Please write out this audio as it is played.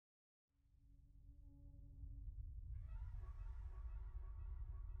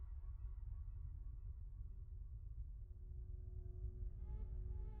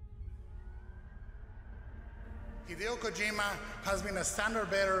Hideo Kojima has been a standard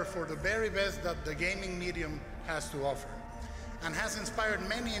bearer for the very best that the gaming medium has to offer, and has inspired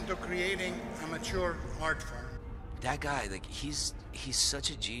many into creating a mature art form. That guy, like, he's such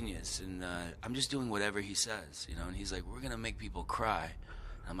a genius, and I'm just doing whatever he says, you know. And he's like, "We're gonna make people cry."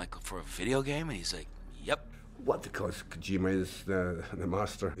 I'm like, "For a video game?" And he's like, "Yep." What? Because Kojima is the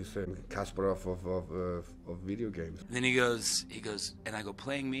master. He's a Kasparov of video games. And then he goes, and I go,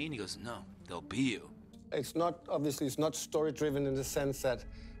 "Playing me?" And he goes, "No, they'll be you." It's not story-driven in the sense that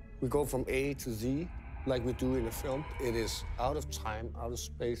we go from A to Z like we do in a film. It is out of time, out of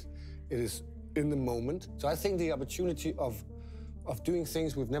space. It is in the moment. So I think the opportunity of doing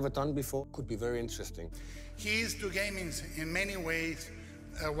things we've never done before could be very interesting. He is to gaming in many ways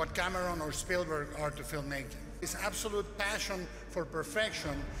what Cameron or Spielberg are to filmmaking. His absolute passion for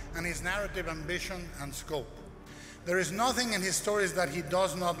perfection and his narrative ambition and scope. There is nothing in his stories that he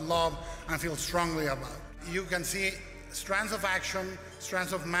does not love and feel strongly about. You can see strands of action,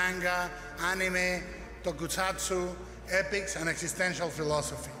 strands of manga, anime, tokusatsu, epics, and existential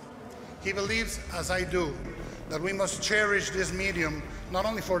philosophy. He believes, as I do, that we must cherish this medium not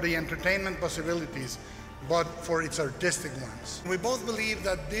only for the entertainment possibilities, but for its artistic ones. We both believe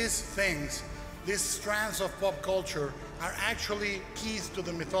that these things, these strands of pop culture, are actually keys to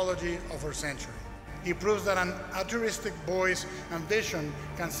the mythology of our century. He proves that an altruistic voice and vision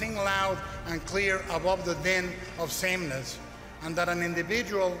can sing loud and clear above the din of sameness, and that an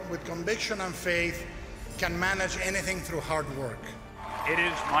individual with conviction and faith can manage anything through hard work. It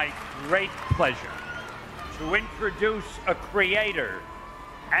is my great pleasure to introduce a creator,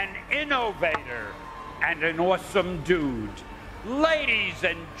 an innovator, and an awesome dude. Ladies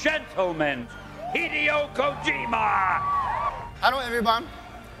and gentlemen, Hideo Kojima! Hello everyone,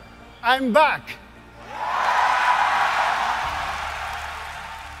 I'm back!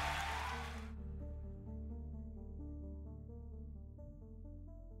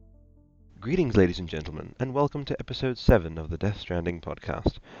 Greetings, ladies and gentlemen, and welcome to episode 7 of the Death Stranding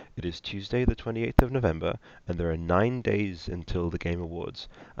podcast. It is Tuesday the 28th of November, and there are 9 days until the Game Awards,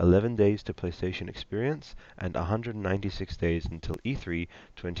 11 days to PlayStation Experience, and 196 days until E3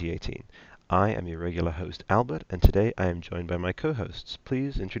 2018. I am your regular host, Albert, and today I am joined by my co-hosts.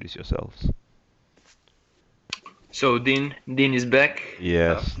 Please introduce yourselves. So Dean is back.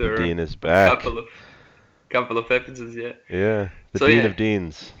 Yes, after Dean is back. Couple of episodes, yeah. Yeah, the So, Dean yeah. of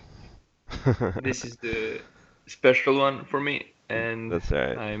Deans. This is the special one for me, and That's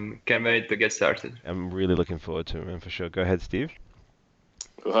right. I'm can't wait to get started. I'm really looking forward to it, man, for sure. Go ahead, Steve.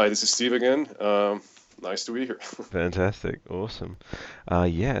 Oh, hi, this is Steve again. Nice to be here. Fantastic, awesome. So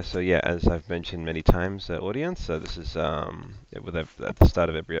as I've mentioned many times, audience, this is at the start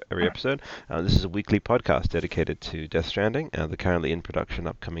of every episode. This is a weekly podcast dedicated to Death Stranding, the currently in production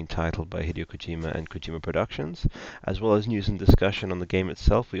upcoming title by Hideo Kojima and Kojima Productions, as well as news and discussion on the game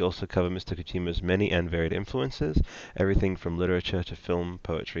itself. We also cover Mr. Kojima's many and varied influences, everything from literature to film,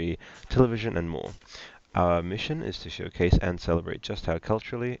 poetry, television, and more. Our mission is to showcase and celebrate just how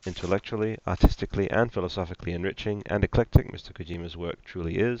culturally, intellectually, artistically, and philosophically enriching and eclectic Mr. Kojima's work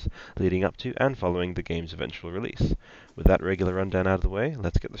truly is, leading up to and following the game's eventual release. With that regular rundown out of the way,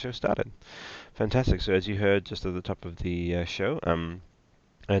 let's get the show started. Fantastic. So as you heard just at the top of the show,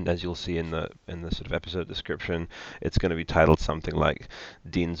 and as you'll see in the sort of episode description, it's going to be titled something like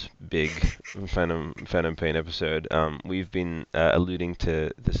Dean's Big Phantom Pain episode. We've been alluding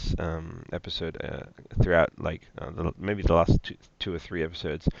to this episode throughout, maybe the last two or three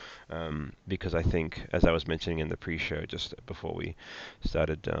episodes, because I think, as I was mentioning in the pre-show just before we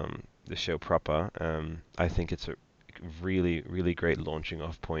started the show proper, I think it's a really great launching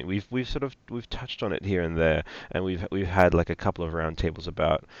off point. We've touched on it here and there, and we've had like a couple of roundtables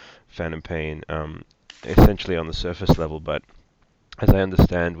about Phantom Pain, essentially on the surface level. But as I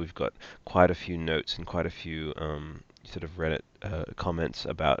understand, we've got quite a few notes and quite a few sort of Reddit comments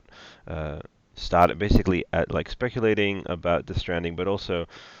about started basically at like speculating about Death Stranding, but also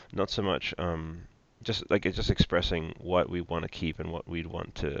not so much just expressing what we want to keep and what we'd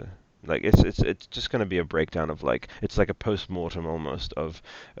want to. Like it's just going to be a breakdown of it's like a post-mortem almost of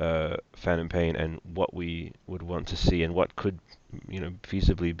Phantom Pain and what we would want to see and what could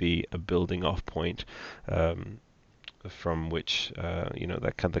feasibly be a building off point from which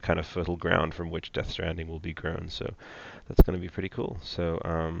the kind of fertile ground from which Death Stranding will be grown. So that's going to be pretty cool. So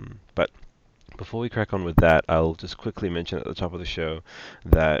but before we crack on with that, I'll just quickly mention at the top of the show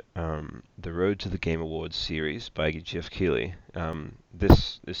that the Road to the Game Awards series by Geoff Keighley,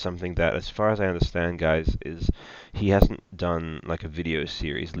 this is something that, as far as I understand, guys, is he hasn't done like a video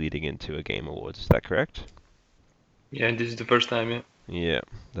series leading into a Game Awards. Is that correct? Yeah, this is the first time, yeah. Yeah,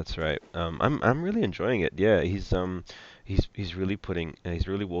 that's right. I'm really enjoying it. Yeah, he's really he's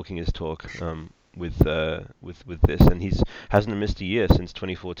really walking his talk with this, and he's hasn't missed a year since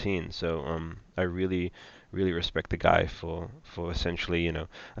 2014. So I really respect the guy for essentially, I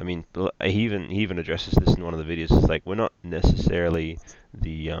mean, he even addresses this in one of the videos. It's like we're not necessarily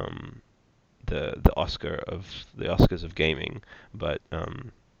the the Oscars of gaming, but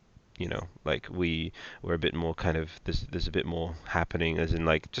like we're a bit more kind of there's a bit more happening, as in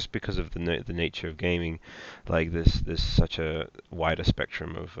like just because of the nature of gaming, like there's such a wider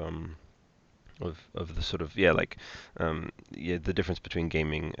spectrum of the sort of the difference between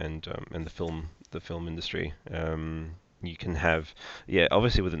gaming and the film industry. You can have,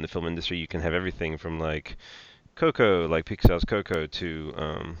 obviously within the film industry you can have everything from like Coco, like Pixar's Coco, to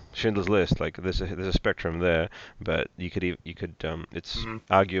Schindler's List. Like there's a spectrum there, but you could it's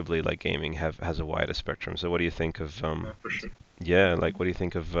arguably like gaming has a wider spectrum. So what do you think of For sure. like what do you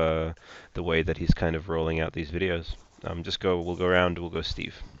think of the way that he's kind of rolling out these videos? We'll go around. We'll go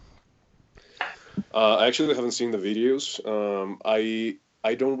Steve. I actually haven't seen the videos.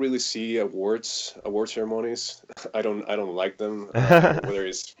 I don't really see award ceremonies. I don't like them.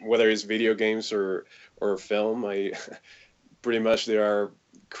 Whether it's video games or film. I pretty much they are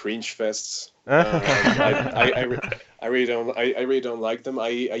cringe fests. I really don't like them. I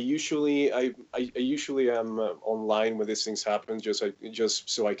usually am online when these things happen, just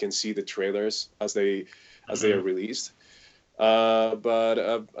so I can see the trailers as they are released.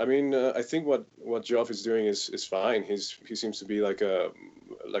 But I mean, I think what Geoff is doing is fine. He seems to be like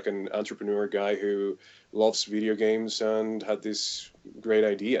an entrepreneur guy who loves video games and had this great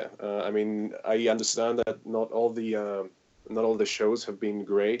idea. I mean, I understand that not all the shows have been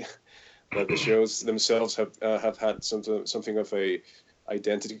great, but the shows themselves have had something of a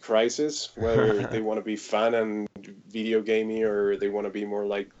identity crisis, whether they want to be fun and video gamey or they want to be more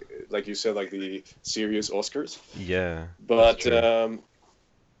like you said, like the serious Oscars. Yeah. But I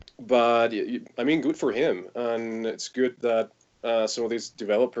mean, good for him, and it's good that some of these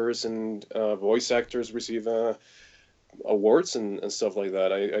developers and voice actors receive awards and stuff like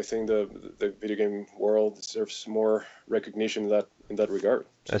that. I think the video game world deserves more recognition in that regard.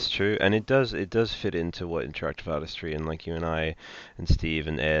 That's true, and it does fit into what interactive artistry and like you and I and Steve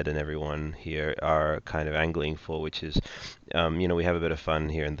and Ed and everyone here are kind of angling for, which is, we have a bit of fun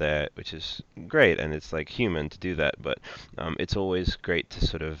here and there, which is great, and it's like human to do that, but it's always great to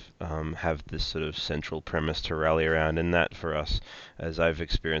sort of have this sort of central premise to rally around, and that for us, as I've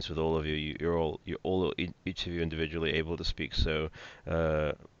experienced with all of you, each of you individually able to speak so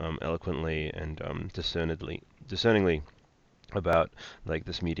eloquently and discerningly about like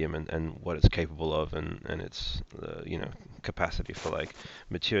this medium and what it's capable of, and its capacity for like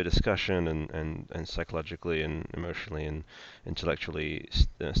mature discussion and psychologically and emotionally and intellectually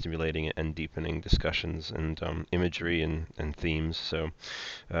stimulating and deepening discussions and imagery and themes. So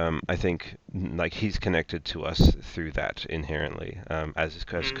I think like he's connected to us through that inherently, as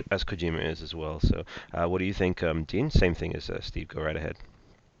Kojima is as well. So what do you think, Dean? Same thing as Steve. Go right ahead.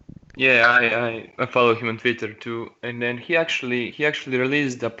 Yeah, I follow him on Twitter too, and then he actually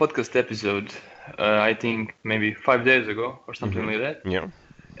released a podcast episode, I think maybe 5 days ago or something like that. Yeah.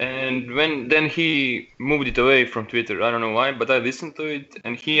 And then he moved it away from Twitter. I don't know why, but I listened to it,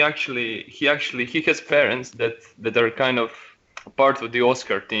 and he has parents that are kind of part of the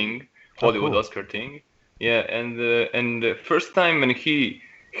Oscar thing, Hollywood Oscar thing. Yeah, and the first time when he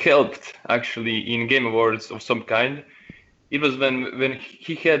helped actually in Game Awards of some kind, it was when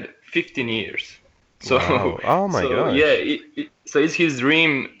he had 15 years. So, wow. Oh my gosh. Yeah, so it's his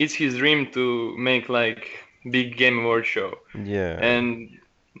dream. It's his dream to make like big Game Award show. Yeah. And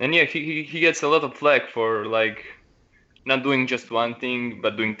yeah, he gets a lot of flack for like not doing just one thing,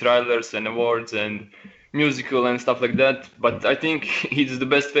 but doing trailers and awards and musical and stuff like that. But I think it's the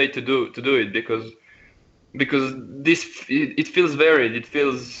best way to do it because it feels varied. It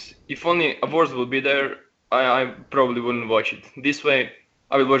feels, if only awards would be there, I probably wouldn't watch it. This way,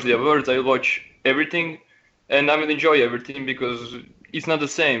 I will watch the awards, I will watch everything, and I will enjoy everything because it's not the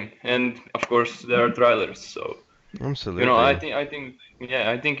same. And of course, there are trailers. So, absolutely. I think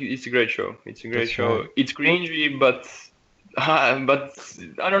it's a great show. It's a great show. Right. It's cringy, but I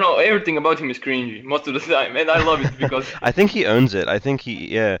don't know. Everything about him is cringy most of the time, and I love it because I think he owns it. I think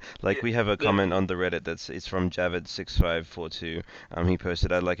we have a comment on the Reddit it's from Javid6542. He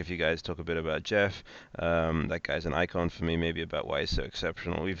posted, "I'd like if you guys talk a bit about Jeff. That guy's an icon for me. Maybe about why he's so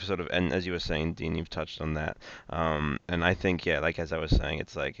exceptional." We've sort of, and as you were saying, Dean, you've touched on that. And I think like as I was saying,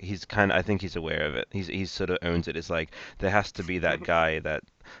 it's like I think he's aware of it. He's sort of owns it. It's like there has to be that guy that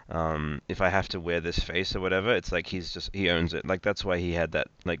if I have to wear this face or whatever, it's like he owns it. Like that's why he had that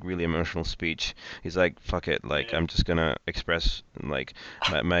like really emotional speech. He's like, fuck it, like I'm just gonna express like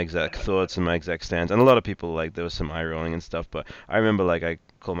my exact thoughts and my exact stance. And a lot of people, like, there was some eye rolling and stuff, but I remember like I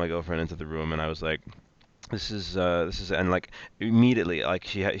called my girlfriend into the room and I was like, this is and like immediately, like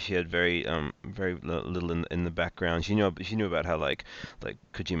she had very little in the background. She knew about how like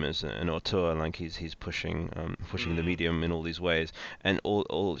Kojima's an auteur, and like he's pushing the medium in all these ways, and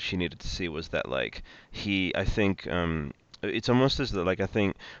all she needed to see was that like I think it's almost as though, like, I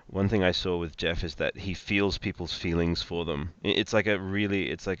think one thing I saw with Jeff is that he feels people's feelings for them. It's like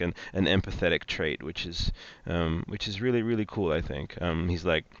it's like an empathetic trait, which is really really cool. I think he's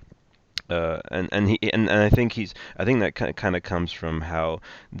like. And I think that kind of comes from how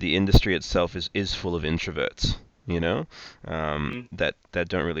the industry itself is full of introverts, you know, that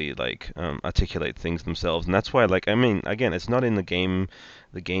don't really like articulate things themselves, and that's why, like, I mean, again, it's not in the gaming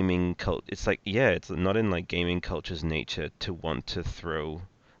cult. It's like, yeah, it's not in like gaming culture's nature to want to throw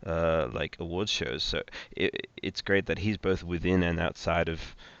like awards shows. So it's great that he's both within and outside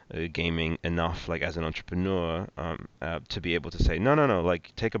of gaming enough, like as an entrepreneur, to be able to say no,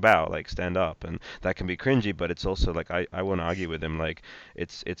 like take a bow, like stand up, and that can be cringy, but it's also like I want to argue with him, like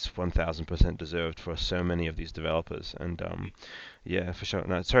it's 1000% deserved for so many of these developers, and yeah, for sure.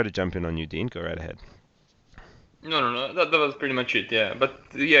 No, sorry to jump in on you, Dean. Go right ahead. No. That was pretty much it. Yeah, but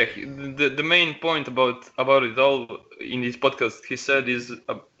yeah, the main point about it all in this podcast, he said, is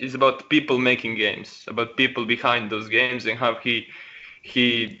about people making games, about people behind those games, and how he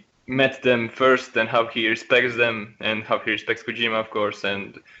met them first, and how he respects them, and how he respects Kojima, of course,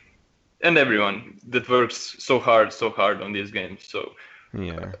 and everyone that works so hard on these games. So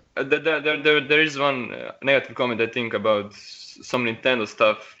yeah, there is one negative comment, I think, about some Nintendo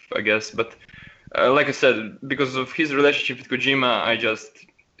stuff, I guess, but like I said, because of his relationship with Kojima,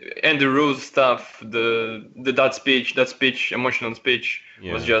 and the rules stuff, that speech, emotional speech,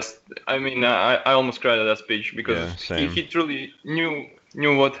 was just, I mean, I almost cried at that speech, because he truly knew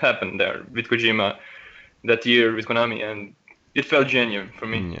what happened there with Kojima that year with Konami, and it felt genuine for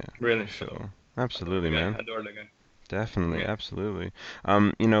me. Yeah, really. Sure. So, absolutely, man. I adored the guy. Definitely, absolutely.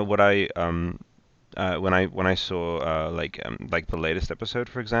 You know what when I saw like the latest episode,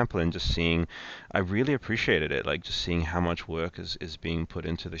 for example, and just seeing, I really appreciated it. Like just seeing how much work is being put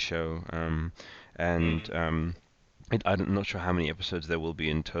into the show. I'm not sure how many episodes there will be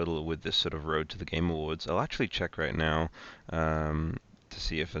in total with this sort of Road to the Game Awards. I'll actually check right now to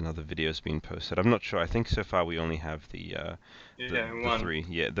see if another video has been posted. I'm not sure. I think so far we only have the one. three.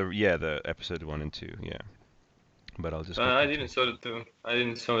 The episode 1 and 2. Yeah. But I'll just. I didn't saw the 2. I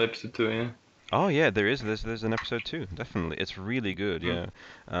didn't saw episode 2. Yeah. Oh yeah, there's an episode 2, definitely. It's really good, yeah.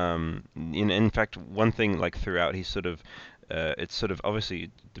 In fact, one thing like throughout, he's sort of it's sort of obviously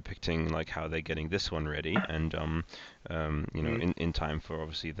depicting like how they're getting this one ready, and you know, in time for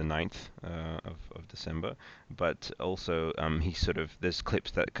obviously the 9th of December, but also he sort of, there's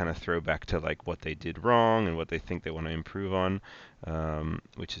clips that kind of throw back to like what they did wrong and what they think they want to improve on,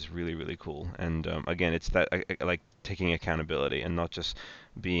 which is really really cool. And again, it's that like taking accountability and not just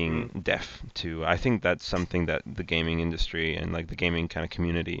being deaf to. I think that's something that the gaming industry and like the gaming kind of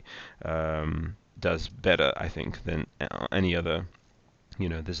community does better, I think, than any other. You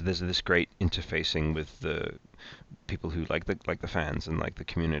know, there's this great interfacing with the people who like the fans and like the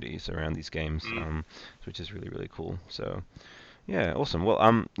communities around these games, which is really really cool. So yeah, awesome.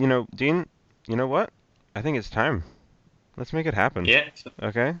 Well, you know, Dean, you know what? I think it's time. Let's make it happen. Yeah.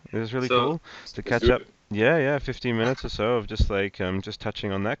 Okay, it was really cool to catch up. Yeah, 15 minutes or so of just like just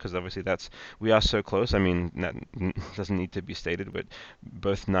touching on that, because obviously we are so close. I mean, that doesn't need to be stated, but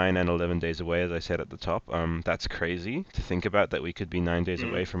both 9 and 11 days away, as I said at the top. That's crazy to think about, that we could be 9 days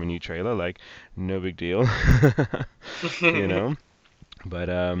away from a new trailer. Like, no big deal, you know.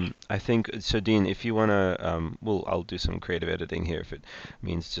 But I think so, Dean. If you wanna, I'll do some creative editing here if it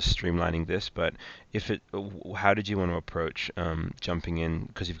means just streamlining this. But how did you want to approach jumping in?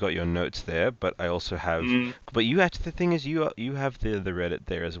 Because you've got your notes there, but I also have. But you actually, the thing is, you have the Reddit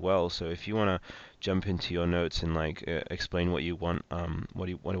there as well. So if you wanna jump into your notes and like explain what you want, what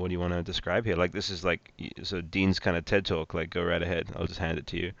do you want to describe here? Like this is like, so Dean's kind of TED talk. Like, go right ahead. I'll just hand it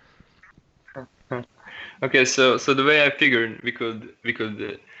to you. Okay, so the way I figured we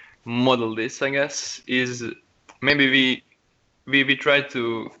could model this, I guess, is maybe we try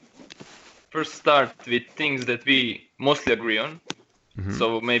to first start with things that we mostly agree on.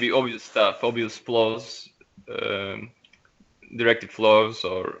 So maybe obvious stuff, obvious flaws, directive flaws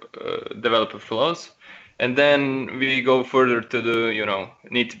or developer flaws, and then we go further to the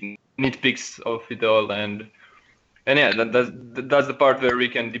nitpicks of it all, and And yeah, that's the part where we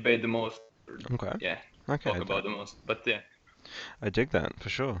can debate the most. Okay. Yeah. Okay. Talk about the most. But yeah. I dig that for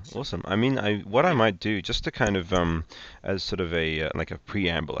sure. Awesome. I mean, what I might do just to kind of as sort of a like a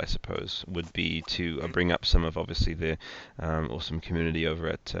preamble, I suppose, would be to bring up some of obviously the awesome community over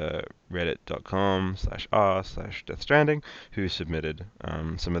at reddit.com/r/Death Stranding who submitted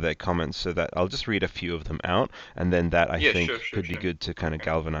some of their comments, so that I'll just read a few of them out, and then that I think could be good to kind of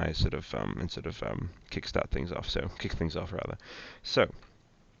galvanize sort of and sort of kick things off rather. So.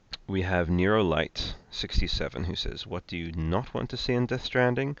 We have NeroLight67 who says, "What do you not want to see in Death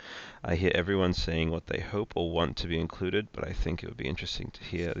Stranding? I hear everyone saying what they hope or want to be included, but I think it would be interesting to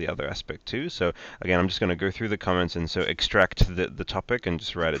hear the other aspect too." So again, I'm just going to go through the comments and so extract the topic and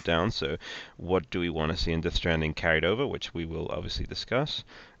just write it down. So what do we want to see in Death Stranding carried over, which we will obviously discuss.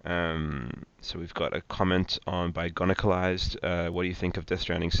 So we've got a comment by Gonicalized. What do you think of Death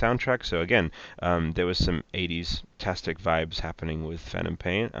Stranding soundtrack? So again, there was some 80s tastic vibes happening with Phantom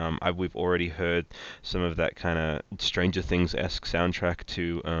Pain. We've already heard some of that kind of Stranger Things-esque soundtrack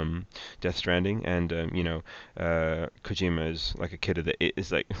to Death Stranding, and Kojima is like a kid of the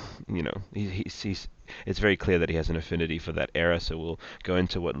is like he's it's very clear that he has an affinity for that era, so we'll go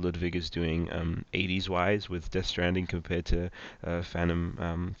into what Ludwig is doing 80s wise with Death Stranding compared to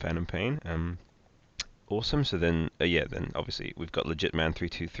Phantom Pain. Awesome. So then obviously we've got Legit Man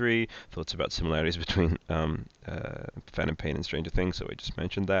 323 thoughts about similarities between Phantom Pain and Stranger Things. So we just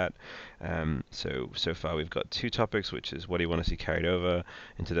mentioned that. So far we've got two topics, which is what do you want to see carried over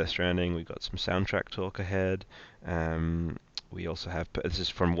into Death Stranding. We've got some soundtrack talk ahead. We also have, this is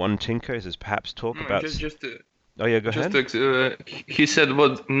from One Tinker. It says perhaps talk about. Oh yeah, go ahead. He said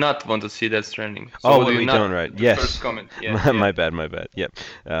would not want to see Death Stranding. So what we don't, right? Yes. First comment. Yeah, my bad. Yep.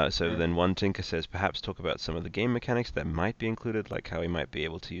 Then One Tinker says perhaps talk about some of the game mechanics that might be included, like how we might be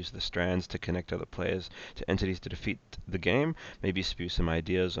able to use the strands to connect other players to entities to defeat the game. Maybe spew some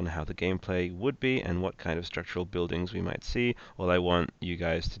ideas on how the gameplay would be and what kind of structural buildings we might see. All I want you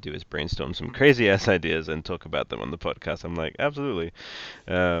guys to do is brainstorm some crazy ass ideas and talk about them on the podcast. I'm like, absolutely,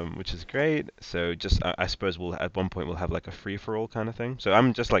 which is great. So just I suppose at one point we'll have like a free-for-all kind of thing. So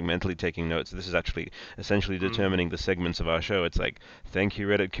I'm just like mentally taking notes. This is actually essentially determining the segments of our show. It's like, thank you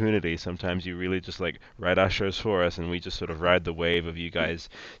Reddit community. Sometimes you really just like write our shows for us and we just sort of ride the wave of you guys.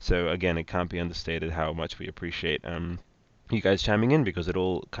 So again, it can't be understated how much we appreciate you guys chiming in, because it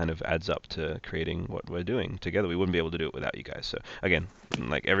all kind of adds up to creating what we're doing together. We wouldn't be able to do it without you guys. So again,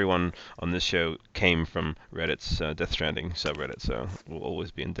 like everyone on this show came from Reddit's Death Stranding subreddit, so we'll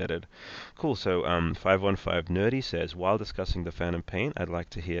always be indebted. Cool. So 515 Nerdy says, while discussing the Phantom Pain, I'd like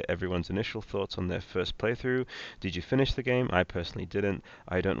to hear everyone's initial thoughts on their first playthrough. Did you finish the game? I personally didn't.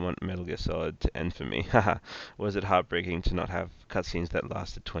 I don't want Metal Gear Solid to end for me. Haha. Was it heartbreaking to not have cutscenes that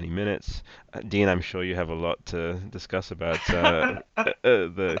lasted 20 minutes? Dean, I'm sure you have a lot to discuss about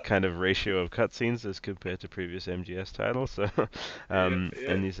the kind of ratio of cutscenes as compared to previous MGS titles. So,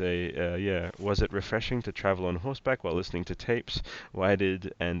 and you say, was it refreshing to travel on horseback while listening to tapes? Why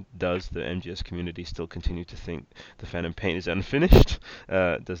did and does the MGS community still continue to think the Phantom Pain is unfinished?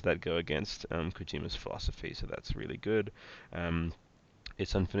 Does that go against Kojima's philosophy? So that's really good.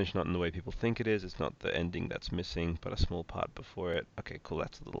 It's unfinished not in the way people think it is. It's not the ending that's missing, but a small part before it. Okay, cool.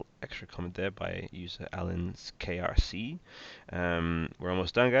 That's a little extra comment there by user Alan's KRC. We're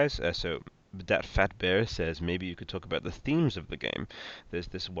almost done, guys. So that Fat Bear says maybe you could talk about the themes of the game. There's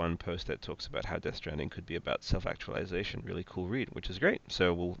this one post that talks about how Death Stranding could be about self-actualization. Really cool read, which is great.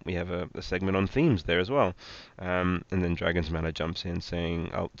 So we have a segment on themes there as well. And then Dragon's Manor jumps in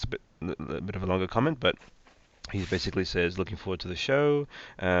saying, it's a bit of a longer comment, but he basically says, looking forward to the show.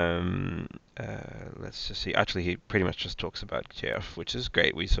 Let's just see. Actually, he pretty much just talks about Jeff, which is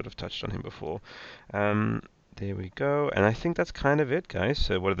great. We sort of touched on him before. There we go. And I think that's kind of it, guys.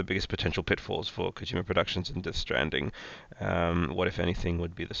 So what are the biggest potential pitfalls for Kojima Productions in Death Stranding? What, if anything,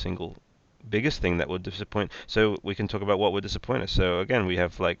 would be the single biggest thing that would disappoint? So we can talk about what would disappoint us. So again, we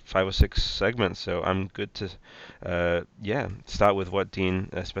have like 5 or 6 segments, so I'm good to start with what Dean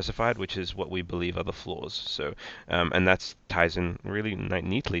specified, which is what we believe are the flaws. So and that's ties in really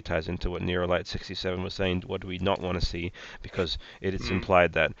neatly ties into what NeroLight67 was saying. What do we not want to see? Because it's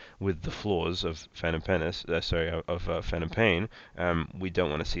implied that with the flaws of Phantom Pain, we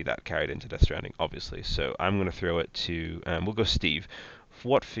don't want to see that carried into Death Stranding, obviously. So I'm going to throw it to we'll go Steve.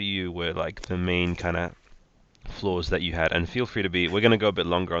 What for you were like the main kind of flaws that you had? And feel free to we're going to go a bit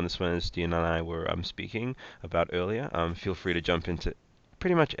longer on this one, as Dean and I were speaking about earlier. Feel free to jump into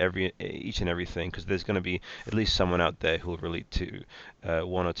pretty much each and everything, because there's going to be at least someone out there who will relate to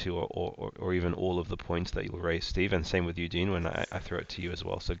one or two or even all of the points that you'll raise, Steve. And same with you, Dean, when I throw it to you as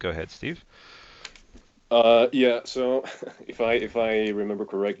well. So go ahead, Steve. Yeah. So, if I remember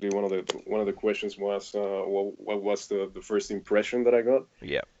correctly, one of the questions was what was the first impression that I got.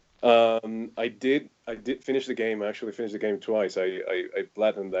 Yeah. I did finish the game. I actually finished the game twice. I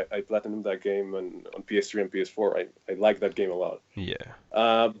platinumed that game on PS3 and PS4. I like that game a lot. Yeah.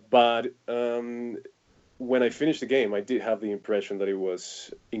 But when I finished the game, I did have the impression that it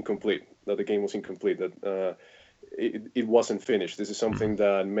was incomplete. That the game was incomplete. That it wasn't finished. This is something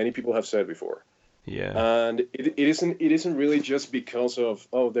that many people have said before. Yeah. And it isn't really just because of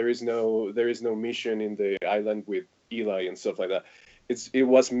there is no mission in the island with Eli and stuff like that. It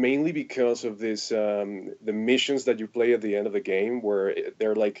was mainly because of this the missions that you play at the end of the game, where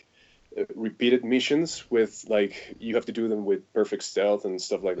they're like repeated missions with like you have to do them with perfect stealth and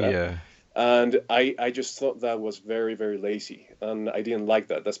stuff like that. Yeah. And I just thought that was very, very lazy, and I didn't like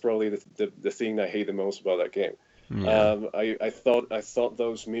that. That's probably the thing I hate the most about that game. Yeah. I thought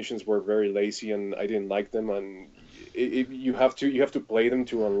those missions were very lazy, and I didn't like them. And you have to play them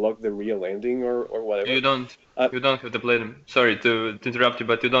to unlock the real ending or whatever. You don't have to play them. Sorry to interrupt you,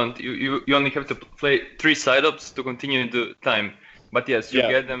 but you don't. You only have to play 3 side-ups to continue the time. But yes, you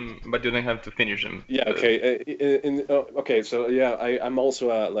get them, but you don't have to finish them. Yeah. Okay. Okay. So yeah, I'm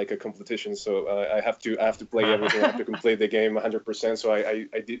also like a competition. So I have to play everything. I have to complete the game 100%. So I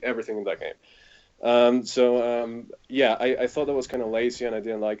did everything in that game. Yeah, I thought that was kind of lazy, and I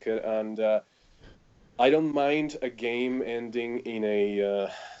didn't like it. And I don't mind a game ending in a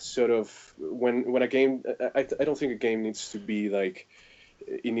sort of when a game. I don't think a game needs to be like.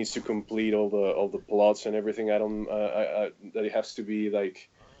 It needs to complete all the plots and everything. I don't that it has to be like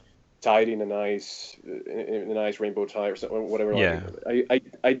tied in a nice rainbow tie or something, whatever. Yeah.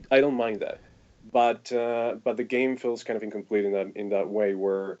 I don't mind that, but the game feels kind of incomplete in that way,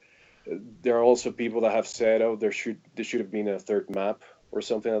 where there are also people that have said, there should have been a third map or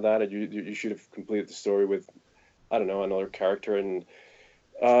something like that, and you should have completed the story with, I don't know, another character. And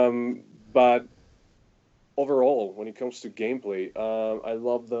but overall, when it comes to gameplay, I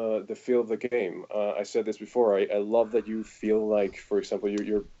love the feel of the game. I said this before. I love that you feel like, for example,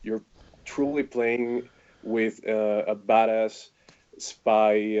 you're truly playing with a badass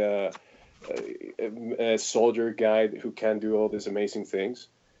spy, a soldier guy who can do all these amazing things,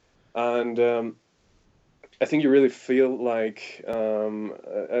 and I think you really feel like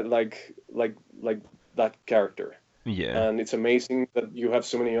that character. Yeah. And it's amazing that you have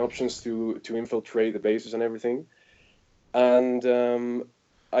so many options to infiltrate the bases and everything. And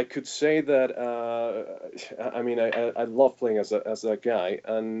I could say that I mean I love playing as that guy.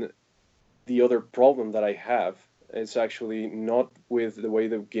 And the other problem that I have is actually not with the way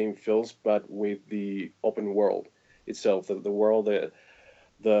the game feels, but with the open world itself, the world that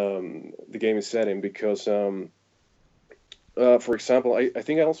the game is set in. Because for example, I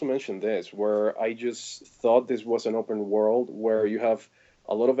think I also mentioned this, where I just thought this was an open world where you have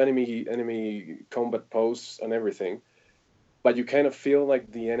a lot of enemy combat posts and everything, but you kind of feel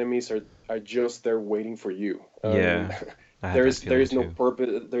like the enemies are just there waiting for you. Yeah. There is no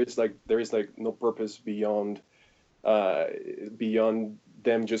purpose. There is no purpose beyond them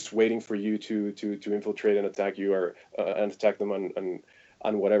just waiting for you to infiltrate and attack you, or and attack them and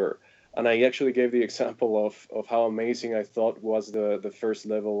whatever. And I actually gave the example of how amazing I thought was the first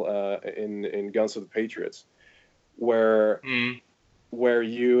level in Guns of the Patriots, where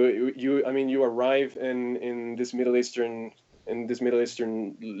you arrive in this Middle Eastern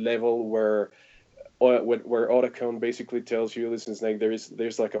level where Otacon basically tells you, listen, Snake,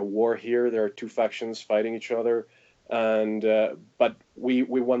 there's like a war here. There are 2 factions fighting each other, and but we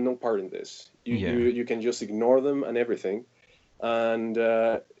want no part in this. You can just ignore them and everything, and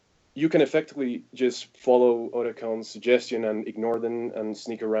you can effectively just follow Otacon's suggestion and ignore them and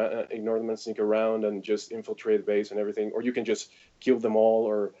sneak around and just infiltrate the base and everything, or you can just kill them all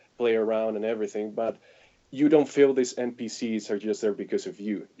or play around and everything. But you don't feel these NPCs are just there because of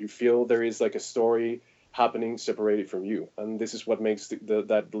you. You feel there is like a story happening separated from you, and this is what makes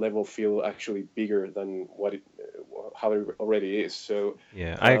that level feel actually bigger than how it already is. So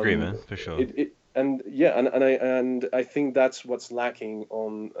yeah, I agree, man, for sure. I think that's what's lacking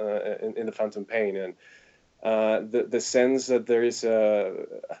on in the Phantom Pain, and the sense that there is a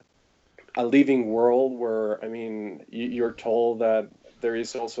living world where, I mean, you're told that there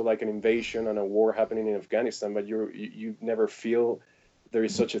is also like an invasion and a war happening in Afghanistan, but you never feel there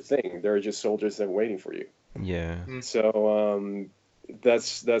is such a thing. There are just soldiers that are waiting for you. Yeah. So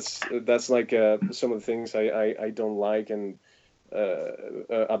that's like some of the things I don't like and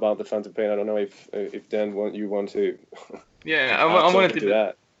about the Phantom Pain. I don't know if Dan you want to. Yeah, I wanted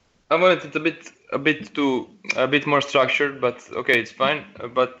to. I wanted it a bit a bit more structured, but okay, it's fine.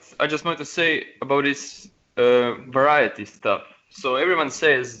 But I just want to say about this variety stuff. So everyone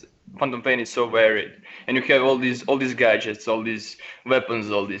says Phantom Pain is so varied, and you have all these gadgets, all these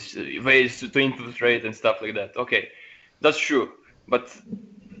weapons, all these ways to infiltrate and stuff like that. Okay, that's true. But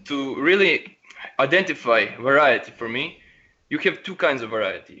to really identify variety for me, you have two kinds of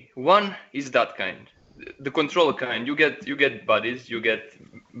variety. One is that kind, the control kind. You get bodies, you get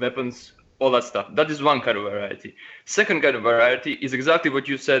weapons, all that stuff. That is one kind of variety. Second kind of variety is exactly what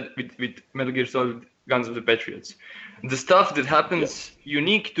you said with Metal Gear Solid Guns of the Patriots. The stuff that happens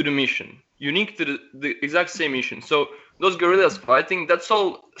unique to the mission, unique to the exact same mission. So those guerrillas fighting, that's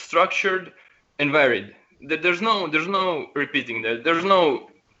all structured and varied. There's no repeating that. There's no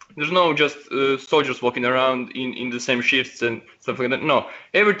just soldiers walking around in the same shifts and stuff like that. No,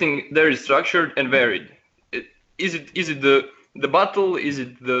 everything there is structured and varied. Is it the battle? Is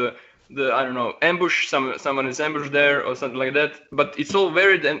it the I don't know, ambush? Someone is ambushed there or something like that. But it's all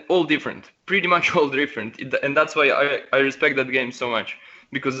varied and all different. Pretty much all different. And that's why I respect that game so much,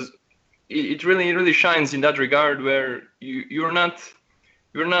 because it really shines in that regard, where you're not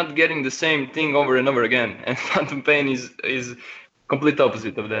getting the same thing over and over again. And Phantom Pain is complete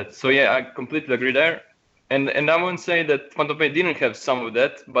opposite of that. So yeah, I completely agree there. And I won't say that Phantom Pain didn't have some of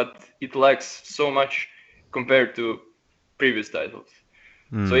that, but it lacks so much compared to previous titles.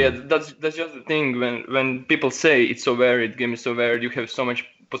 So yeah, that's just the thing. When people say it's so varied, game is so varied, you have so much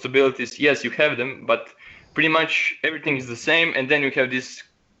possibilities. Yes, you have them, but pretty much everything is the same. And then you have these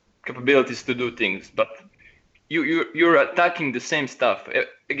capabilities to do things, but you're attacking the same stuff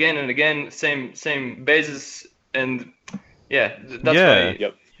again and again, same bases, and yeah, that's why.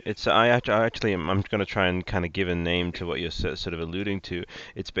 Yep. It's I'm going to try and kind of give a name to what you're sort of alluding to.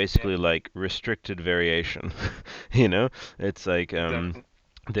 It's basically like restricted variation. You know, it's like Exactly.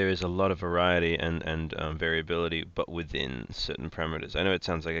 there is a lot of variety and variability, but within certain parameters. I know it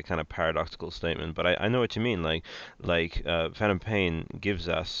sounds like a kind of paradoxical statement, but I know what you mean. Like Phantom Pain gives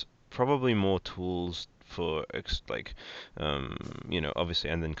us probably more tools for obviously,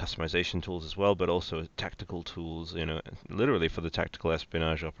 and then customization tools as well, but also tactical tools, literally for the tactical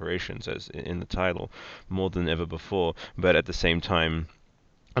espionage operations, as in the title, more than ever before. But at the same time,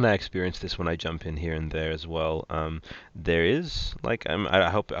 and I experience this when I jump in here and there as well. There is I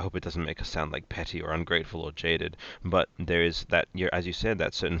hope it doesn't make us sound like petty or ungrateful or jaded, but there is that, as you said,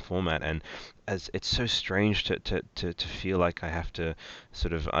 that certain format, and as it's so strange to feel like I have to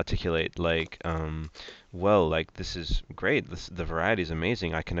sort of articulate this is great. The variety is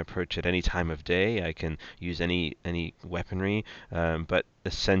amazing. I can approach it any time of day. I can use any weaponry, but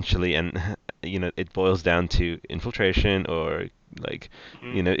essentially, and it boils down to infiltration, or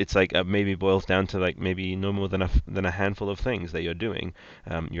it's maybe boils down to maybe no more than a handful of things that you're doing.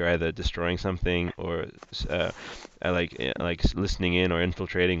 You're either destroying something, or listening in, or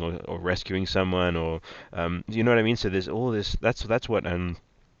infiltrating, or rescuing someone, or you know what I mean. So there's all this. That's what I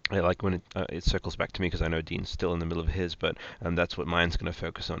like when it circles back to me, because I know Dean's still in the middle of his, but that's what mine's going to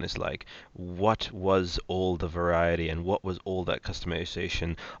focus on, is what was all the variety and what was all that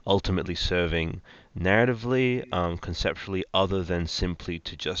customization ultimately serving narratively, conceptually, other than simply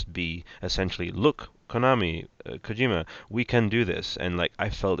to just be essentially, look, Konami, Kojima, we can do this. And I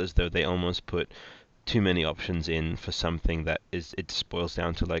felt as though they almost put too many options in for something that it boils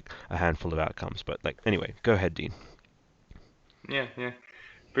down to a handful of outcomes. But anyway, go ahead, Dean. Yeah.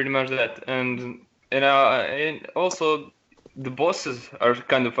 Pretty much that, and also the bosses are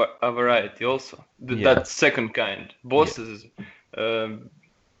kind of a variety also. That second kind bosses,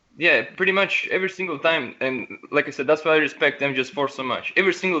 pretty much every single time. And like I said, that's why I respect MGS4 so much.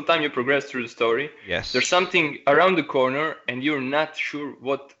 Every single time you progress through the story, yes, there's something around the corner, and you're not sure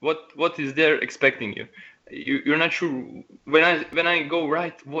what is there expecting you. You're not sure when I go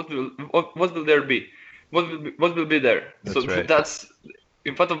right, what will there be, what will be there. That's right. That's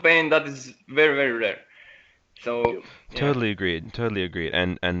in Phantom Pain, that is very, very rare. So totally agreed.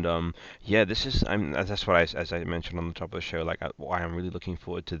 And this is that's what as I mentioned on the top of the show, why I'm really looking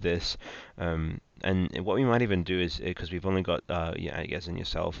forward to this. And what we might even do is, because we've only got I guess, and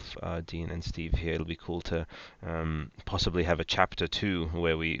yourself, Dean and Steve here, it'll be cool to possibly have a chapter 2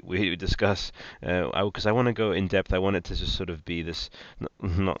 where we discuss, because I want to go in depth. I want it to just sort of be this,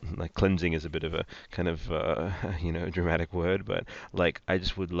 not like cleansing is a bit of a kind of dramatic word, but I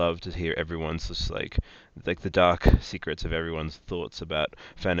just would love to hear everyone's just the dark secrets of everyone's thoughts about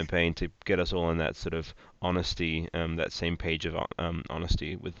Phantom Pain, to get us all in that sort of honesty, that same page of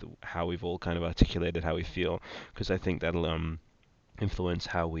honesty with how we've all kind of articulated how we feel, because I think that'll influence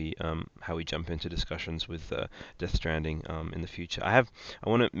how we jump into discussions with Death Stranding in the future. I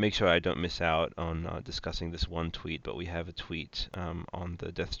want to make sure I don't miss out on discussing this one tweet, but we have a tweet on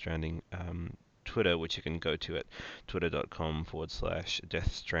the Death Stranding Twitter, which you can go to at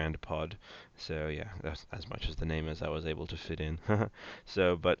twitter.com/deathstrandpod. So yeah, that's as much as the name as I was able to fit in.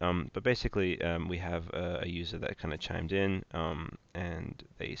 So, but basically, we have a user that kind of chimed in, and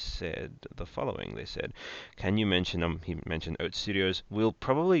they said the following. They said, "Can you mention?" He mentioned Oat Studios. We'll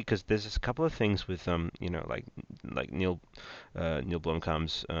probably, because there's a couple of things with like Neil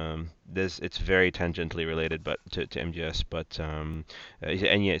Blomkamp's. It's very tangentially related, but to MGS. But and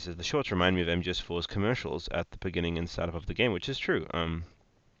yeah, it says the shorts remind me of MGS4's commercials at the beginning and startup of the game, which is true.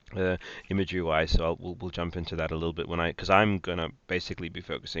 Imagery-wise, so we'll jump into that a little bit because I'm gonna basically be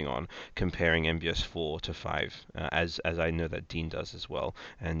focusing on comparing MGS4 to 5, as I know that Dean does as well,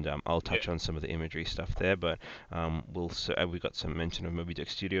 and I'll touch on some of the imagery stuff there. But we've got some mention of Moby Dick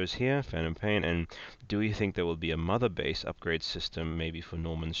Studios here, Phantom Pain, and do you think there will be a mother base upgrade system maybe for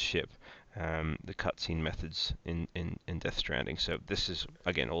Norman's ship? The cutscene methods in Death Stranding. So this is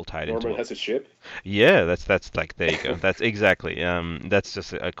again all tied into. Norman has a ship. Yeah, that's like there you go. That's exactly. That's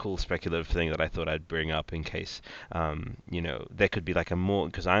just a cool speculative thing that I thought I'd bring up in case there could be like a more,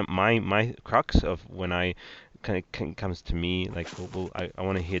 because my crux of when I kind of comes to me like I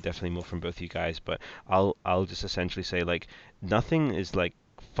want to hear definitely more from both you guys, but I'll just essentially say like nothing is like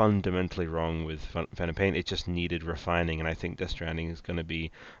fundamentally wrong with Phantom Pain. It just needed refining, and I think Death Stranding is going to be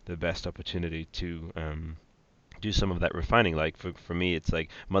the best opportunity to do some of that refining. Like for me, it's like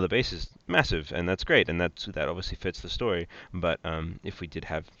Mother Base is massive, and that's great, and that obviously fits the story. But if we did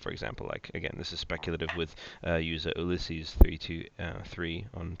have, for example, like again, this is speculative with user Ulysses323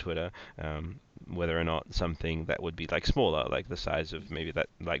 on Twitter, whether or not something that would be like smaller, like the size of maybe that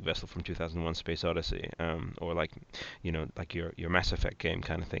like vessel from 2001: Space Odyssey, or like like your Mass Effect game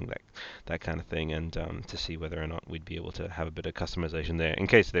kind of thing, that kind of thing, and to see whether or not we'd be able to have a bit of customization there in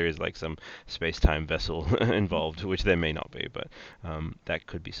case there is like some space-time vessel involved, which there may not be, but that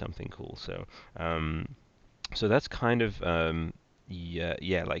could be something cool. So so that's kind of and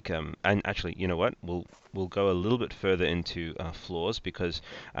actually, you know what? We'll go a little bit further into flaws, because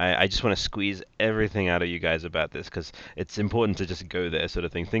I just want to squeeze everything out of you guys about this, because it's important to just go there, sort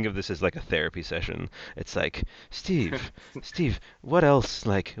of thing. Think of this as like a therapy session. It's like, Steve, what else?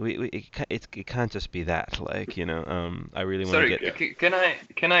 Like, it can't just be that. Like, I really want to get.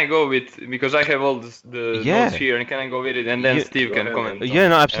 Can I go with, because I have all the notes here, and can I go with it, and then Steve can comment? Yeah,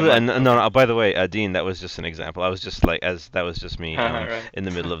 no, absolutely. No, by the way, Dean, that was just an example. I was just like, that was just me Right. in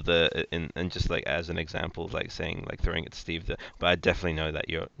the middle of and just like as an example, like saying, like throwing it to Steve. But I definitely know that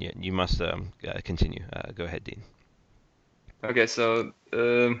you must continue. Go ahead, Dean. Okay, so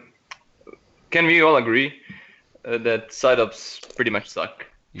can we all agree that side ups pretty much suck?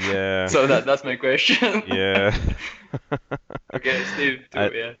 Yeah. So that's my question. Yeah. Okay, Steve.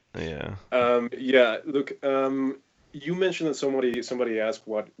 Yeah. Look, you mentioned that somebody asked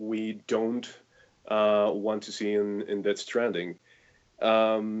what we don't want to see in Death Stranding.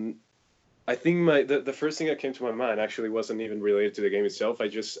 I think the first thing that came to my mind actually wasn't even related to the game itself. I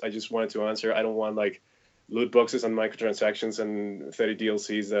just wanted to answer. I don't want like loot boxes and microtransactions and 30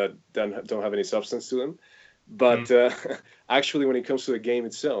 DLCs that don't have any substance to them. But actually, when it comes to the game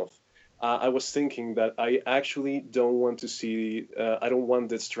itself, I was thinking that I actually don't want to see. I don't want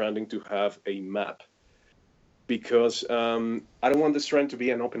Death Stranding to have a map, because I don't want Death Stranding to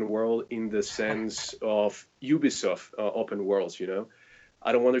be an open world in the sense of Ubisoft open worlds.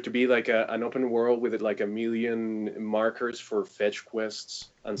 I don't want it to be like an open world with like a million markers for fetch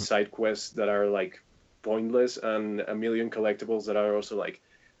quests and side quests that are like pointless, and a million collectibles that are also like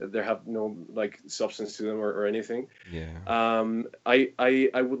they have no like substance to them or anything. Yeah.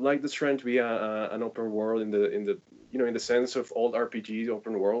 I would like this trend to be an open world in the in the sense of old RPG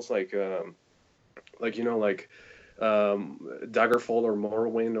open worlds, like Daggerfall or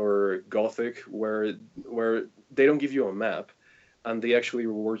Morrowind or Gothic, where they don't give you a map, and they actually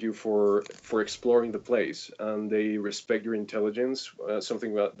reward you for exploring the place, and they respect your intelligence.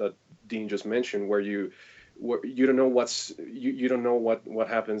 Something that Dean just mentioned, where you don't know you don't know what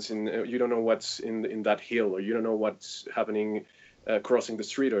happens you don't know what's in that hill, or you don't know what's happening crossing the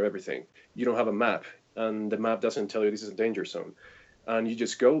street or everything. You don't have a map, and the map doesn't tell you this is a danger zone, and you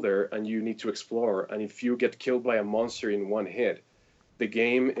just go there and you need to explore. And if you get killed by a monster in one hit, the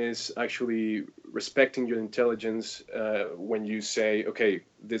game is actually respecting your intelligence when you say, okay,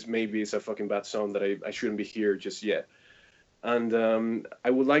 this maybe is a fucking bad zone that I shouldn't be here just yet. And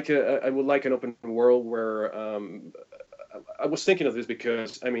I would like an open world where I was thinking of this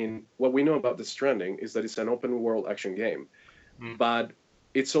because, I mean, what we know about Death Stranding is that it's an open world action game, but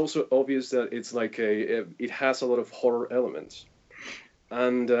it's also obvious that it's like it has a lot of horror elements,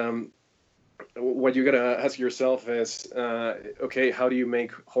 and what you gotta ask yourself is, okay, how do you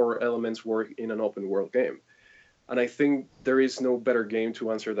make horror elements work in an open world game? And I think there is no better game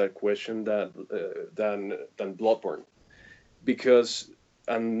to answer that question than Bloodborne, because,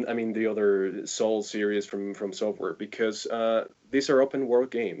 and I mean the other Soul series from Software, because these are open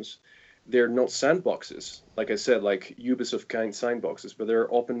world games. They're not sandboxes, like I said, like Ubisoft kind sandboxes, but they're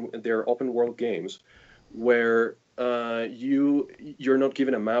open world games where you're not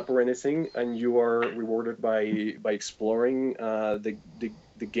given a map or anything, and you are rewarded by exploring. The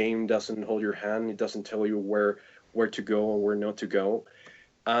game doesn't hold your hand; it doesn't tell you where to go or where not to go.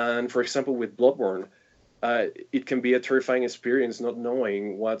 And for example, with Bloodborne, it can be a terrifying experience not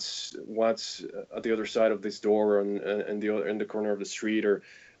knowing what's at the other side of this door and in the corner of the street, or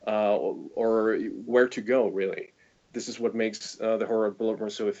where to go, really. This is what makes the horror of Bloodborne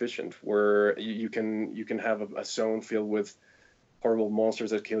so efficient, where you can have a zone filled with horrible monsters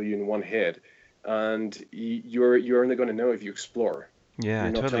that kill you in one hit, and you're only going to know if you explore. Yeah,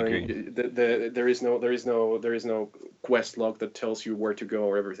 I totally agree. There is no quest log that tells you where to go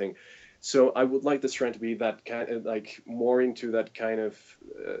or everything. So I would like this trend to be that kind of, like, more into that kind of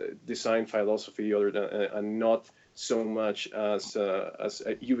design philosophy, other than and not so much as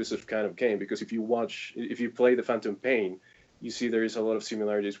a Ubisoft kind of game. Because if you play the Phantom Pain, you see there is a lot of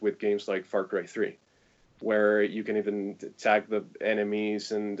similarities with games like Far Cry 3, where you can even tag the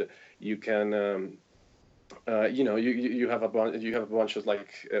enemies, and you can you have a bunch of,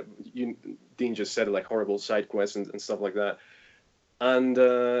 like, Dean just said, like, horrible side quests and stuff like that. And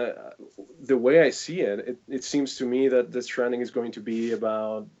the way I see it, it seems to me that Death Stranding is going to be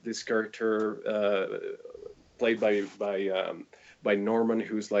about this character played by Norman,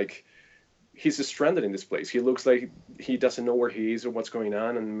 who's like, he's stranded in this place. He looks like he doesn't know where he is or what's going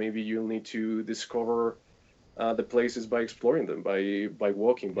on, and maybe you'll need to discover the places by exploring them, by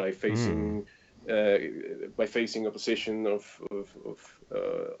walking, by facing opposition of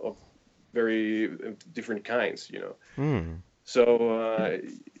very different kinds, you know.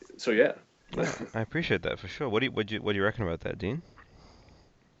 So yeah. I appreciate that for sure. What do you reckon about that, Dean?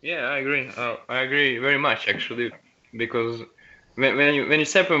 Yeah, I agree. I agree very much, actually, because when you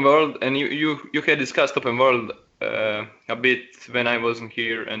say open world, and you had discussed open world a bit when I wasn't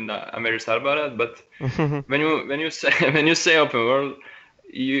here, and I'm very sorry about that. But when you say open world,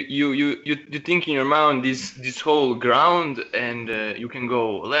 you think in your mind this whole ground, and you can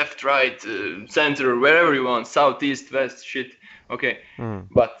go left, right, center, wherever you want, south, east, west, shit. Okay,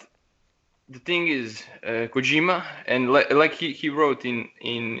 but the thing is, Kojima, and like he wrote in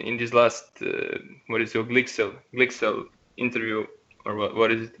this last what is it, Glixel interview, or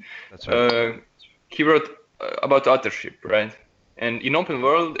what is it? That's right. He wrote about authorship, right? And in open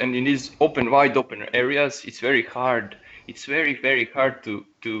world and in these wide open areas, it's very hard. It's very, very hard to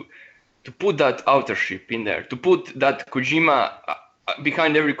put that authorship in there, to put that Kojima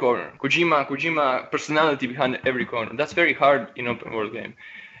behind every corner, Kojima personality behind every corner. That's very hard in open world game.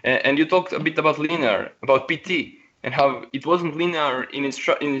 And you talked a bit about linear, about PT, and how it wasn't linear in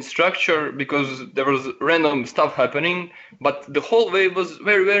its structure because there was random stuff happening, but the whole way was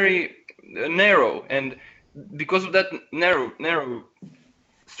very, very narrow. And because of that narrow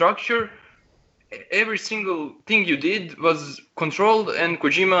structure, every single thing you did was controlled, and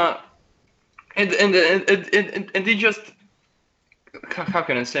Kojima, and it just, how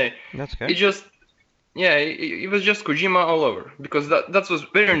can I say? That's good. It just, yeah, it was just Kojima all over, because that was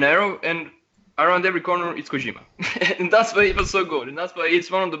very narrow, and around every corner it's Kojima. And that's why it was so good, and that's why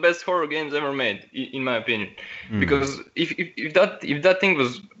it's one of the best horror games ever made, in my opinion. Because if that thing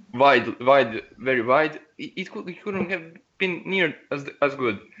was wide, very wide, it couldn't have been near as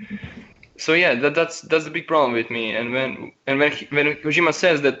good. So yeah, that's the big problem with me. And when Kojima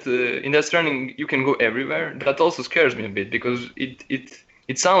says that in Death Stranding you can go everywhere, that also scares me a bit, because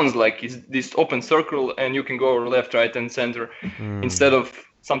it sounds like it's this open circle and you can go left, right, and center, instead of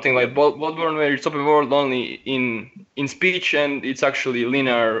something like Bloodborne, where it's open world only in speech, and it's actually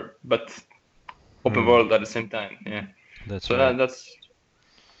linear but open world at the same time. Yeah. That's right.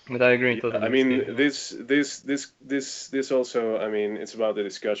 But I agree totally. I mean, this also, I mean, it's about the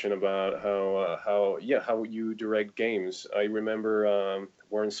discussion about how you direct games. I remember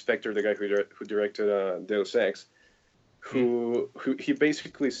Warren Spector, the guy who directed Deus Ex, who he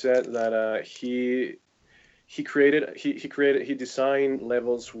basically said that he designed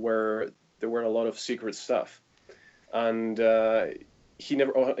levels where there were a lot of secret stuff, and he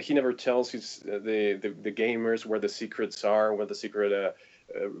never tells the gamers where the secrets are, where the secret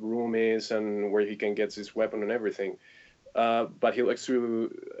room is, and where he can get his weapon and everything. but he likes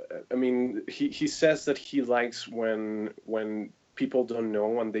to. I mean, he says that he likes when people don't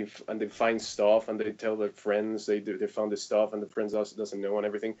know and they find stuff and they tell their friends they found this stuff and the friends also doesn't know and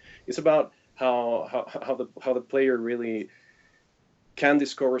everything. It's about how the player really can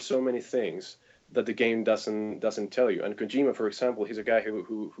discover so many things that the game doesn't tell you. And Kojima, for example, he's a guy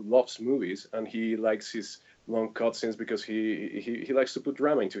who loves movies and he likes his long cutscenes because he likes to put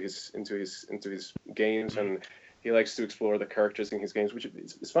drama into his games, and he likes to explore the characters in his games, which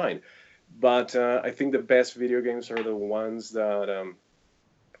is fine. But I think the best video games are the ones that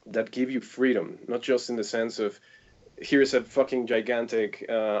give you freedom, not just in the sense of here's a fucking gigantic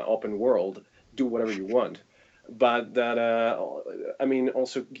open world, do whatever you want, but that I mean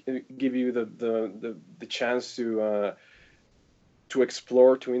also give you the chance to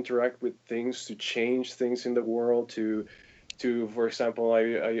explore, to interact with things, to change things in the world, to for example,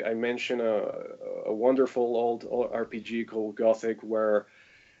 I mentioned a wonderful old RPG called Gothic where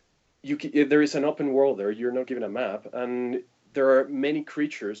there is an open world there. You're not given a map, and there are many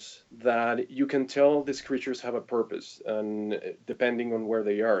creatures that you can tell these creatures have a purpose, and depending on where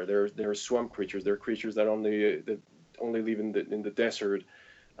they are, there are swamp creatures. There are creatures that only live in the desert,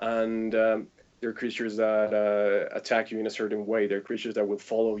 and there are creatures that attack you in a certain way. There are creatures that will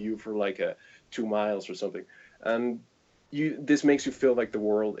follow you for like 2 miles or something, and this makes you feel like the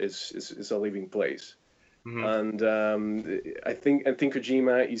world is a living place. Mm-hmm. And I think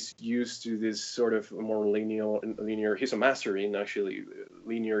Kojima is used to this sort of more linear. He's a master in actually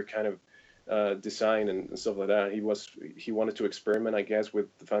linear kind of design and stuff like that. He wanted to experiment, I guess,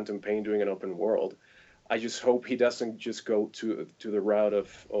 with the Phantom Pain doing an open world. I just hope he doesn't just go to the route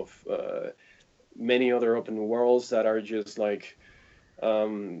of many other open worlds that are just like.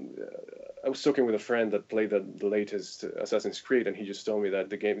 I was talking with a friend that played the latest Assassin's Creed, and he just told me that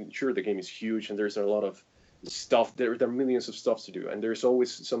the game is huge, and there's a lot of stuff. There are millions of stuff to do, and there's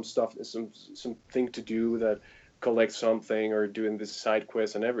always some stuff, something to do that collect something or doing this side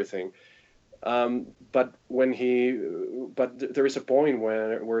quest and everything. But there is a point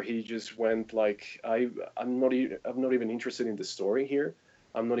where he just went like, I'm not even interested in the story here.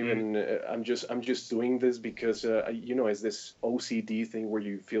 I'm not even. I'm just doing this because it's this OCD thing where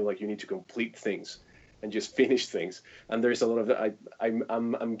you feel like you need to complete things and just finish things. And there's a lot of that.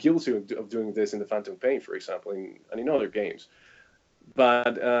 I'm guilty of doing this in the Phantom Pain, for example, and in other games.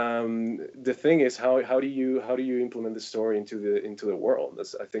 But the thing is, how do you implement the story into the world?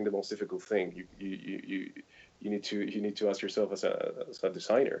 That's, I think, the most difficult thing. You need to ask yourself as a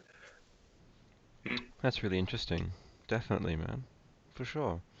designer. That's really interesting. Definitely, man. For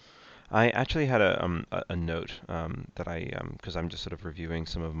sure. I actually had a note that I because I'm just sort of reviewing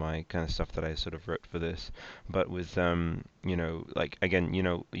some of my kind of stuff that I sort of wrote for this, but with like again,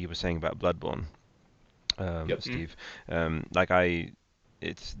 you were saying about Bloodborne, Yep. Steve,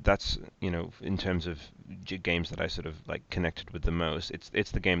 that's in terms of games that I sort of like connected with the most.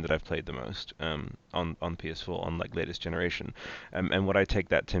 It's the game that I've played the most on PS4 on like latest generation, and what I take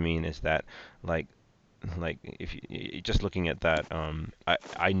that to mean is that like if you just looking at that,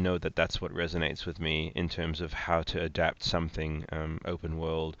 I know that that's what resonates with me in terms of how to adapt something open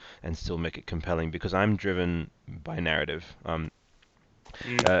world and still make it compelling, because I'm driven by narrative.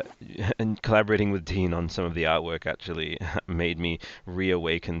 And collaborating with Dean on some of the artwork actually made me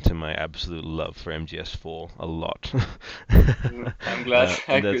reawaken to my absolute love for MGS4 a lot. I'm glad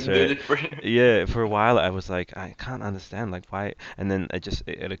I could do it for you. Yeah, for a while I was like, I can't understand like why, and then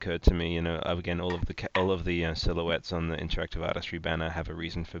it occurred to me, again, all of the silhouettes on the interactive artistry banner have a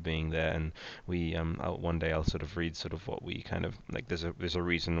reason for being there, and we one day I'll sort of read sort of what we kind of like. There's a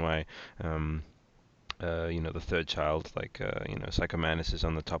reason why. The third child, Psychomantis is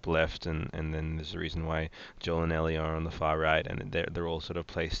on the top left, and then there's a reason why Joel and Ellie are on the far right, and they're all sort of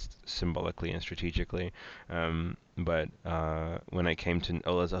placed symbolically and strategically. But when I came to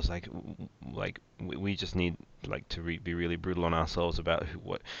Olas, I was like, we just need like to be really brutal on ourselves about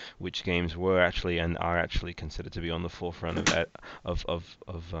which games were actually and are actually considered to be on the forefront of that of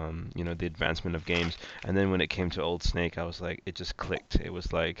the advancement of games. And then when it came to Old Snake, I was like, it just clicked. It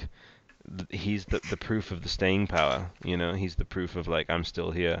was like. He's the proof of the staying power, he's the proof of like I'm still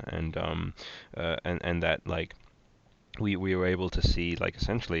here, and that like we were able to see like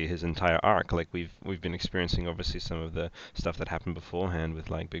essentially his entire arc. Like we've been experiencing obviously some of the stuff that happened beforehand with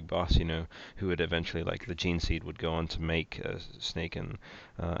like Big Boss, who would eventually like the Gene Seed would go on to make Snake and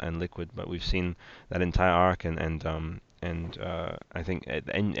Liquid, but we've seen that entire arc, and I think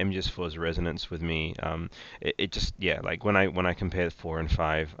MGS4's resonance with me, it just like when I compared 4 and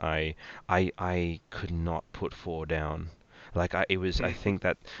 5, I could not put 4 down. Like I think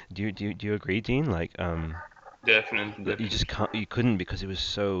that do you agree, Dean? Like Definitely. You just can't, you couldn't, because it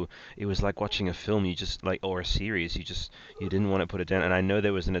was like watching a film. You just like, or a series. You didn't want to put it down. And I know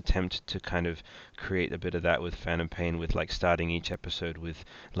there was an attempt to kind of create a bit of that with Phantom Pain, with like starting each episode with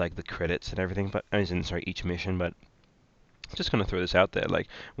like the credits and everything. But each mission. But just gonna throw this out there. Like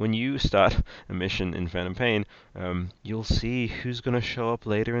when you start a mission in Phantom Pain, you'll see who's gonna show up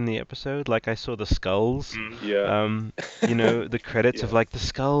later in the episode. Like I saw the skulls. Yeah. The credits of like the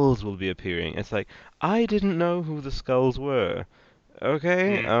skulls will be appearing. It's like I didn't know who the skulls were.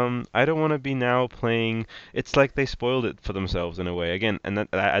 Okay, I don't want to be now playing. It's like they spoiled it for themselves in a way again, and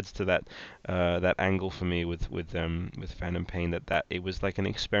that adds to that angle for me with Phantom Pain, that it was like an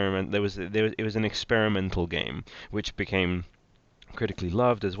experiment. It was an experimental game which became critically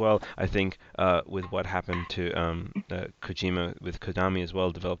loved as well. I think with what happened to Kojima with Konami as well,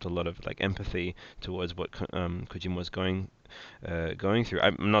 developed a lot of like empathy towards what Kojima was going through.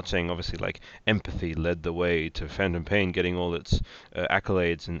 I'm not saying obviously like empathy led the way to Phantom Pain getting all its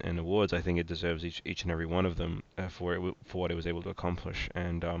accolades and awards. I think it deserves each and every one of them for what it was able to accomplish,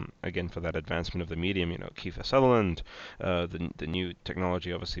 and again for that advancement of the medium. Kiefer Sutherland, the new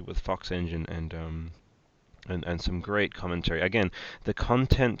technology obviously with Fox Engine and some great commentary. Again, the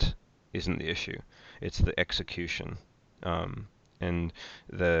content isn't the issue; it's the execution, and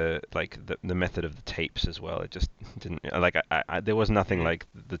the method of the tapes as well. It just didn't like. There was nothing like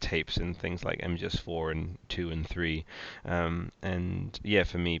the tapes in things like MGS4 and 2 and 3, and yeah,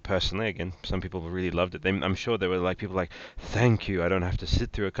 for me personally, again, some people really loved it. I'm sure there were like people like, thank you, I don't have to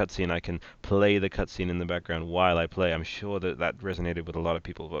sit through a cutscene. I can play the cutscene in the background while I play. I'm sure that resonated with a lot of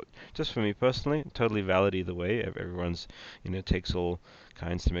people. But just for me personally, totally valid either way. Everyone's takes all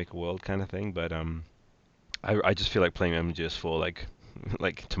kinds to make a world kind of thing. But I just feel like playing MGS4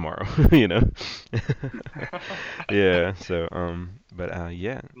 like tomorrow, Yeah. So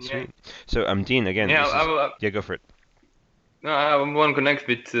yeah, sweet. So Dean, again. Yeah, go for it. No, I want to connect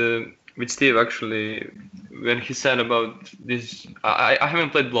with Steve actually when he said about this. I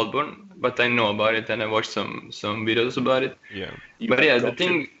haven't played Bloodborne, but I know about it and I watched some videos about it. Yeah. But yeah, the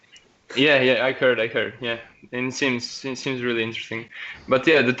thing. Yeah, I heard. Yeah, and it seems really interesting. But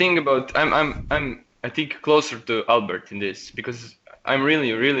yeah, the thing about I'm I think closer to Albert in this, because I'm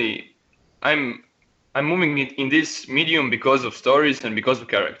I'm moving in this medium because of stories and because of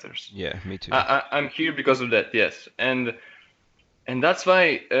characters. Yeah, me too. I'm here because of that, yes, and that's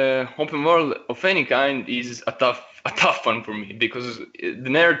why open world of any kind is a tough one for me, because the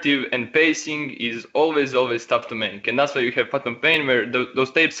narrative and pacing is always tough to make, and that's why you have Phantom Pain, where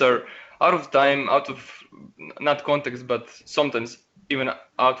those tapes are out of time, out of not context, but sometimes even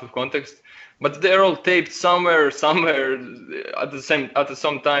out of context. But they're all taped somewhere at the same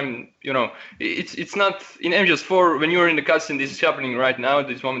time. It's not in MGS4 when you're in the cutscene. This is happening right now.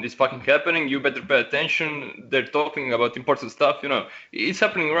 This moment is fucking happening. You better pay attention. They're talking about important stuff. It's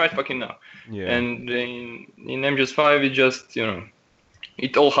happening right fucking now. Yeah. And in MGS5, it just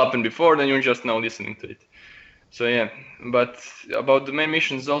it all happened before. Then you're just now listening to it. So yeah. But about the main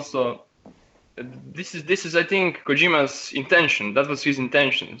missions also. This is I think Kojima's intention. That was his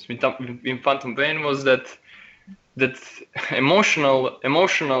intentions in Phantom Pain, was that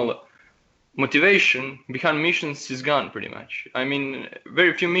emotional motivation behind missions is gone pretty much. I mean,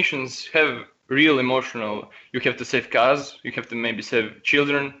 very few missions have real emotional. You have to save Kaz, you have to maybe save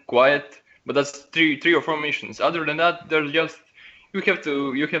children, quiet, but that's three or four missions. Other than that, there's just you have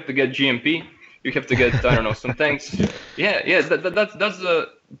to get GMP, you have to get I don't know some tanks. Yeah, that's the.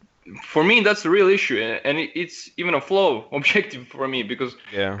 For me, that's the real issue, and it's even a flaw objective for me, because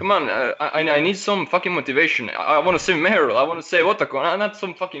come on, I need some fucking motivation. I want to save Meryl, I want to save Otako, not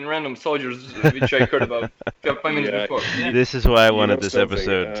some fucking random soldiers which I heard about 5 minutes before. Yeah. This is why I wanted this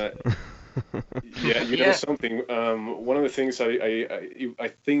episode. Know something. One of the things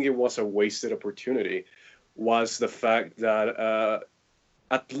I think it was a wasted opportunity was the fact that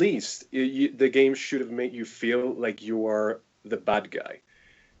at least the game should have made you feel like you are the bad guy.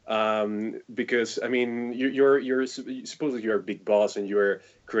 Because I mean, you're supposedly you're a big boss and you're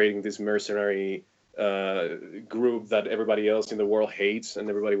creating this mercenary group that everybody else in the world hates and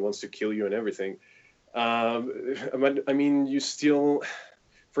everybody wants to kill you and everything. I mean, you still,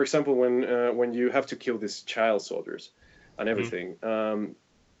 for example, when you have to kill these child soldiers and everything,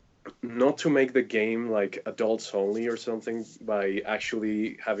 not to make the game like adults only or something by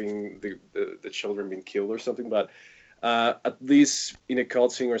actually having the children being killed or something, but at least in a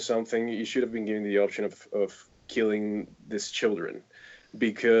cutscene or something, you should have been given the option of killing these children,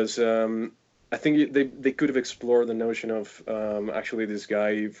 because I think they could have explored the notion of actually this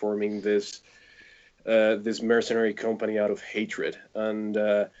guy forming this this mercenary company out of hatred, and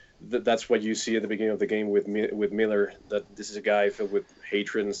that's what you see at the beginning of the game with Miller. That this is a guy filled with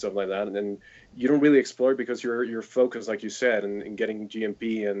hatred and stuff like that, and then you don't really explore because you're focused, like you said, in getting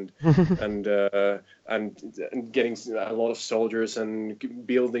GMP and and getting a lot of soldiers and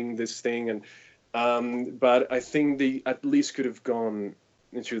building this thing. And but I think they at least could have gone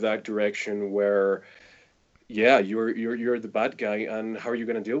into that direction where, yeah, you're the bad guy, and how are you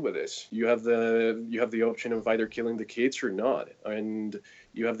going to deal with this? You have the option of either killing the kids or not, and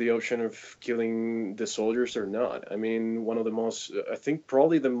you have the option of killing the soldiers or not. I mean, one of the most, I think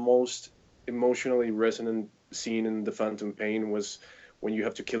probably the most emotionally resonant scene in The Phantom Pain was when you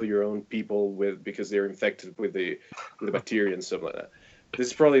have to kill your own people because they're infected with the bacteria and stuff like that. This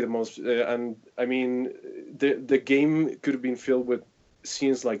is probably the most, and I mean, the game could have been filled with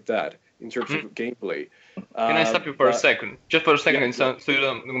scenes like that in terms of gameplay. Can I stop you for a second? Just for a second, yeah. so you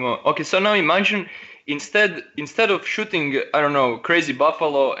don't go. Okay, so now imagine instead of shooting, I don't know, Crazy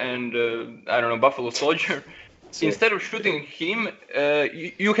Buffalo and I don't know, Buffalo Soldier, instead of shooting him,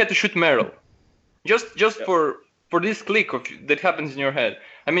 you had to shoot Meryl. Just for this click that happens in your head.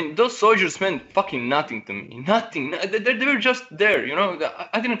 I mean, those soldiers meant fucking nothing to me. Nothing. They were just there, you know.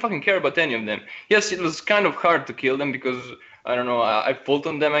 I didn't fucking care about any of them. Yes, it was kind of hard to kill them because, I don't know, I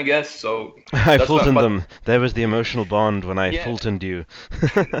Fultoned them, I guess, so... I Fultoned them. There was the emotional bond when I Fultoned you.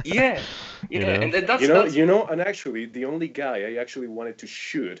 Yeah. You know? And that's... and actually, the only guy I actually wanted to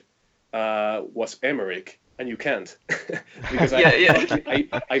shoot was Emmerich, and you can't. Because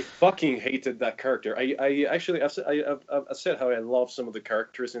I fucking hated that character. I've said how I love some of the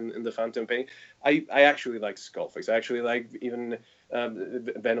characters in the Phantom Pain. I actually like Skullface. I actually like even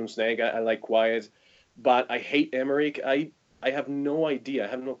Venom Snake. I like Quiet. But I hate Emmerich. I have no idea, I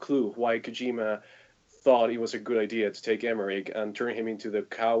have no clue why Kojima thought it was a good idea to take Emmerich and turn him into the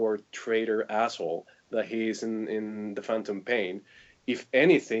coward, traitor asshole that he is in The Phantom Pain. If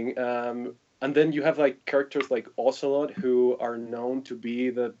anything, and then you have like characters like Ocelot who are known to be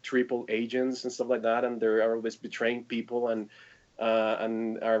the triple agents and stuff like that, and they're always betraying people and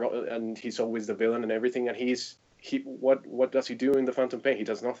he's always the villain and everything, and what does he do in The Phantom Pain? He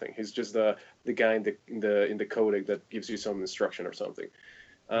does nothing. He's just the guy in the codec that gives you some instruction or something.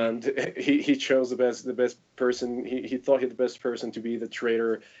 And he chose the best person. He thought the best person to be the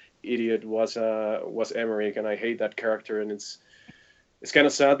traitor idiot was Emmerich, and I hate that character. And it's kind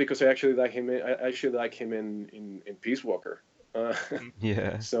of sad because I actually like him. I actually like him in Peace Walker.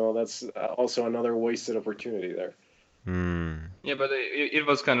 Yeah. So that's also another wasted opportunity there. Yeah, but it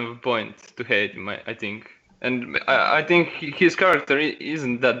was kind of a point to hate him, I think. And I think his character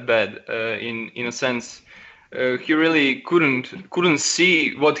isn't that bad in a sense. He really couldn't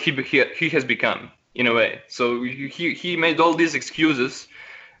see what he has become in a way. So he made all these excuses,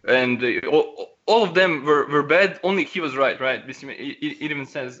 and all of them were bad. Only he was right. It even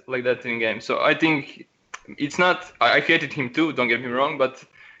says like that in the game. So I think it's not. I hated him too. Don't get me wrong, but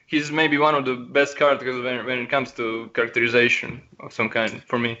he's maybe one of the best characters when it comes to characterization of some kind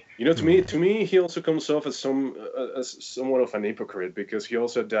for me. You know, to me, he also comes off as somewhat of an hypocrite because he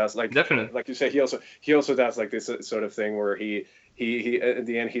also does definitely, like you say, he also does like this sort of thing where he at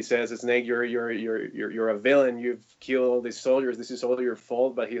the end he says, "Snake, you're a villain. You've killed all these soldiers. This is all your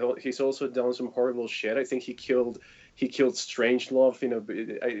fault." But he's also done some horrible shit. I think he killed Strangelove.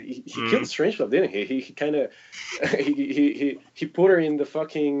 He killed Strangelove, didn't he? He kind of he put her in the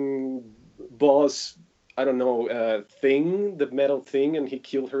fucking boss, I don't know, thing, the metal thing, and he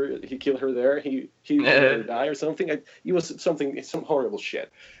killed her. He killed her there. He let her die or something. It was some horrible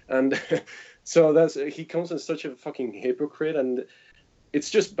shit. And so he comes as such a fucking hypocrite, and it's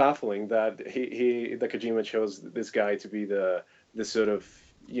just baffling that that Kojima chose this guy to be the sort of,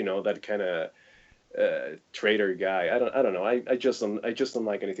 you know, that kind of traitor guy. I don't know. I just don't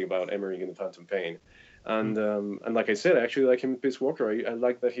like anything about Emmerich in The Phantom Pain. And like I said, I actually like him in Peace Walker. I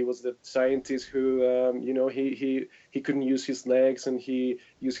like that he was the scientist who, you know, he couldn't use his legs, and he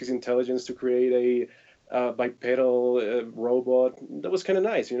used his intelligence to create a bipedal robot. That was kind of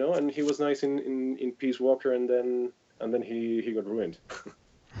nice, you know. And he was nice in Peace Walker, and then he got ruined.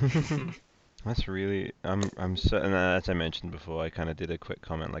 That's really, I'm certain, as I mentioned before, I kind of did a quick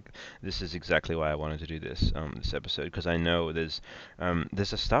comment, like, this is exactly why I wanted to do this episode, because I know there's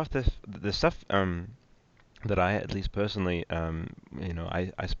stuff that I, at least personally, you know,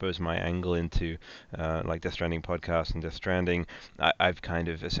 I suppose my angle into, like, Death Stranding podcast and Death Stranding, I've kind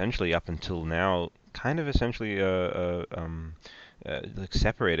of essentially, up until now, like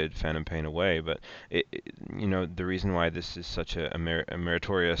separated Phantom Pain away. But the reason why this is such a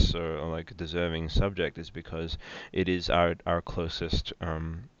meritorious or like deserving subject is because it is our closest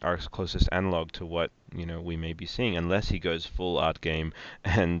analog to what we may be seeing, unless he goes full art game.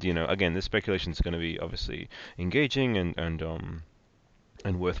 And again, this speculation is going to be obviously engaging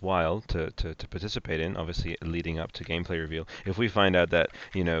and worthwhile to participate in, obviously leading up to gameplay reveal. If we find out that,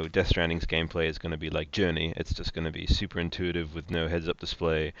 Death Stranding's gameplay is going to be like Journey, it's just going to be super intuitive with no heads-up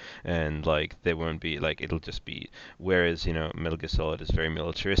display, and like there won't be like, it'll just be, whereas, Metal Gear Solid is very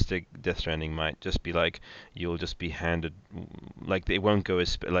militaristic, Death Stranding might just be like, you'll just be handed, like it won't go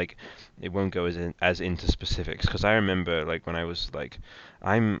as as into specifics. Because I remember like when I was like,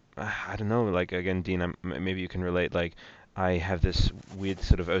 I don't know, like again, Dean, maybe you can relate, like I have this weird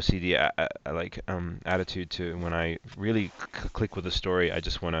sort of OCD attitude to when I really click with a story. I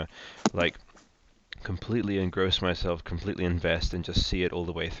just want to like completely engross myself, completely invest, and just see it all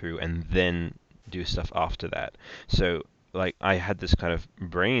the way through, and then do stuff after that. So like I had this kind of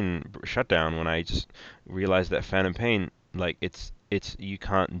brain shutdown when I just realized that Phantom Pain, like it's you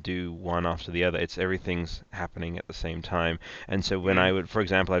can't do one after the other. It's everything's happening at the same time. And so when I would, for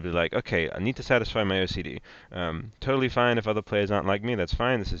example, I'd be like, okay, I need to satisfy my OCD. Totally fine if other players aren't like me. That's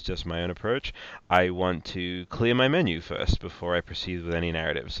fine. This is just my own approach. I want to clear my menu first before I proceed with any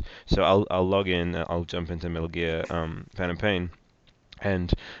narratives. So I'll log in. I'll jump into Metal Gear Phantom Pain.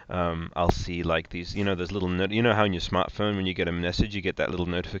 And I'll see like these, those little how in your smartphone when you get a message, you get that little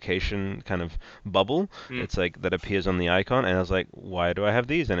notification kind of bubble. It's like that appears on the icon, and I was like, why do I have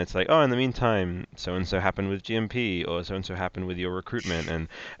these? And it's like, oh, in the meantime, so and so happened with GMP, or so and so happened with your recruitment,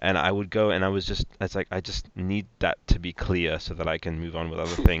 and I would go, and it's like I just need that to be clear so that I can move on with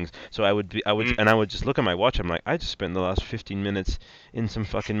other things. So I would just look at my watch. I'm like, I just spent the last 15 minutes in some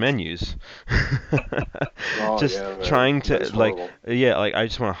fucking menus, trying to That's like horrible. like I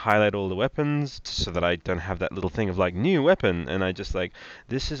just want to highlight all the weapons so that I don't have that little thing of like new weapon, and I just like,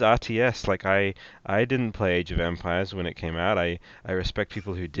 this is RTS. Like I didn't play Age of Empires when it came out. I respect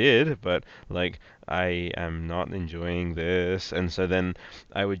people who did, but like I am not enjoying this. And so then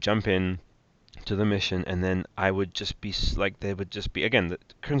I would jump in to the mission, and then I would just be like, there would just be again the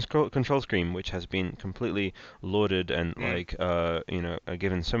control screen, which has been completely lauded and like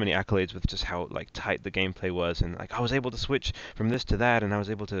given so many accolades with just how like tight the gameplay was, and like I was able to switch from this to that, and I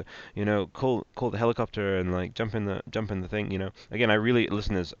was able to call the helicopter and like jump in the thing. Again, I really,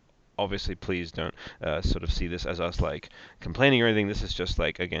 listeners, obviously please don't sort of see this as us like complaining or anything. This is just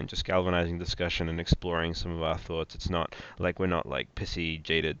like, again, just galvanizing discussion and exploring some of our thoughts. It's not like we're not like pissy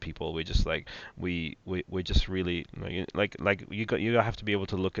jaded people. We're just like we're just really like you have to be able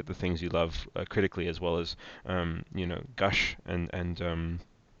to look at the things you love critically, as well as gush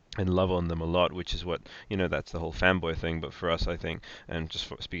and love on them a lot, which is what, that's the whole fanboy thing. But for us, I think, and just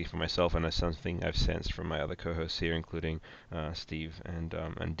speaking for myself, and as something I've sensed from my other co-hosts here, including Steve and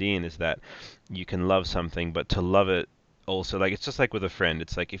Dean, is that you can love something, but to love it also, like, it's just like with a friend.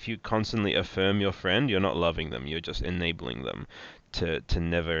 It's like if you constantly affirm your friend, you're not loving them, you're just enabling them to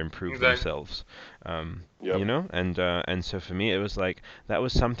never improve themselves. And so for me, it was like, that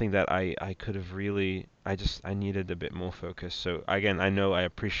was something that I could have really, I needed a bit more focus. So again, I know I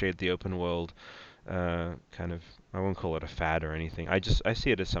appreciate the open world kind of, I won't call it a fad or anything. I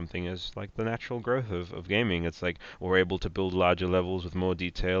see it as something, as like the natural growth of gaming. It's like we're able to build larger levels with more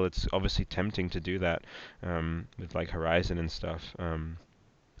detail. It's obviously tempting to do that with like Horizon and stuff.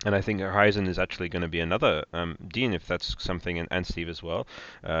 And I think Horizon is actually going to be another, Dean, if that's something, and Steve as well,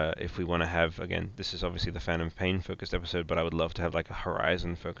 if we want to have, again, this is obviously the Phantom Pain focused episode, but I would love to have like a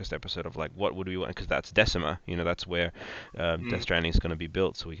Horizon focused episode of like, what would we want, because that's Decima, that's where Death Stranding is going to be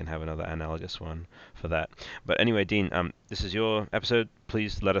built, so we can have another analogous one for that. But anyway, Dean, this is your episode.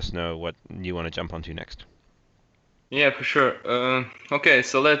 Please let us know what you want to jump onto next. Yeah, for sure. Okay,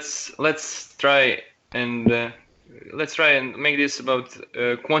 so let's try and make this about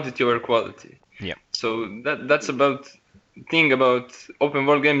quantity over quality. Yeah. So that's about open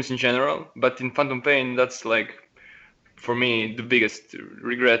world games in general, but in Phantom Pain, that's like, for me, the biggest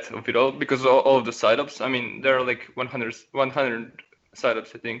regret of it all, because all of the side ups. I mean, there are like 100 side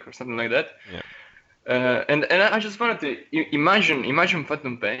ups, I think, or something like that. Yeah. And I just wanted to imagine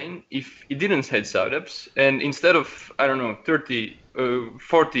Phantom Pain if it didn't have side ups, and instead of, I don't know, 30,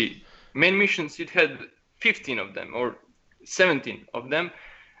 40 main missions, it had 15 of them or 17 of them,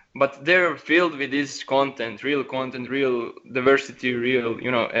 but they're filled with this content, real diversity,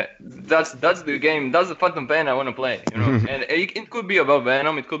 that's the game, that's the Phantom Pain I want to play, and it could be about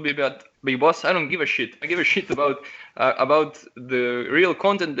Venom, it could be about Big Boss. I don't give a shit. I give a shit about the real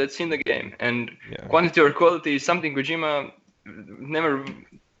content that's in the game, and quantity or quality is something Kojima never.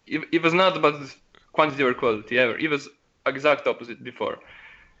 It was not about quantity or quality ever. It was exact opposite before.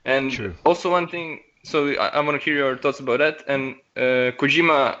 And True. also one thing. So I want to hear your thoughts about that. And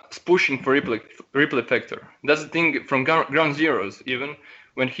Kojima's pushing for replay factor. That's the thing from Ground Zeroes. Even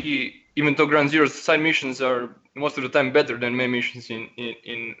though Ground Zeroes side missions are most of the time better than main missions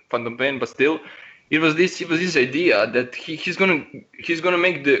in Phantom Pain, but still, it was this idea that he's gonna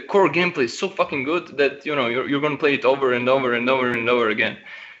make the core gameplay so fucking good that you're gonna play it over and over and over and over again.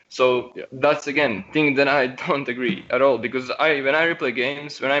 So that's again thing that I don't agree at all, because when I replay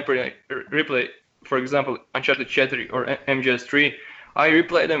games, when I replay, for example, Uncharted 3 or MGS3, I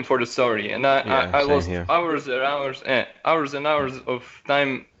replay them for the story, and I lost hours and hours of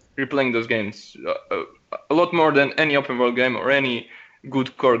time replaying those games, a lot more than any open world game or any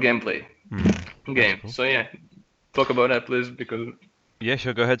good core gameplay game. Cool. So yeah, talk about that, please, because yeah,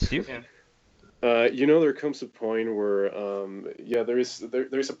 sure, go ahead, Steve. Yeah. There comes a point where there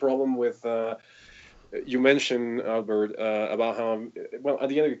is a problem with you mentioned, Albert, about how at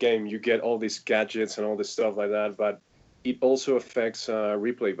the end of the game you get all these gadgets and all this stuff like that, but it also affects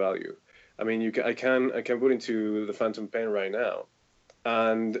replay value. I mean, I can put into the Phantom Pain right now,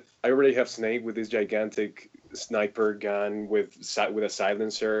 and I already have Snake with this gigantic sniper gun with a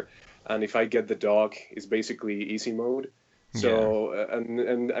silencer, and if I get the dog, it's basically easy mode. So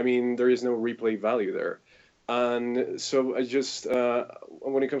and I mean, there is no replay value there. And so I just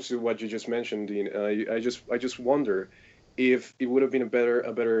when it comes to what you just mentioned, Dean, I just wonder if it would have been a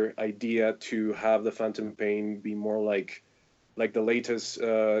better idea to have the Phantom Pain be more like the latest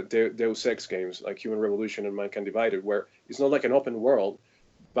Deus Ex games, like Human Revolution and Mankind Divided, where it's not like an open world,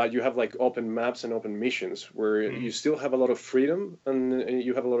 but you have like open maps and open missions where you still have a lot of freedom,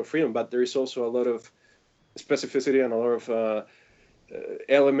 but there is also a lot of specificity and a lot of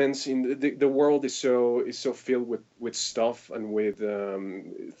elements in the world is so filled with stuff and with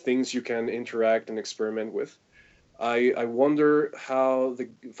things you can interact and experiment with. I wonder how the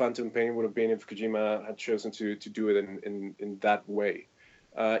Phantom Pain would have been if Kojima had chosen to do it in that way,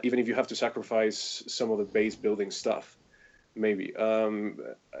 even if you have to sacrifice some of the base building stuff. Maybe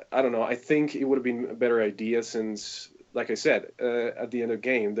I don't know. I think it would have been a better idea since, like I said, at the end of the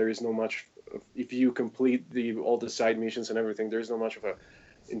game there is no much. If you complete all the side missions and everything, there's not much of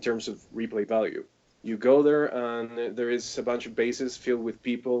in terms of replay value. You go there and there is a bunch of bases filled with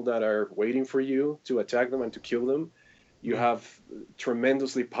people that are waiting for you to attack them and to kill them. You have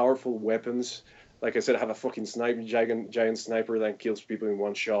tremendously powerful weapons. Like I said, I have a fucking giant sniper that kills people in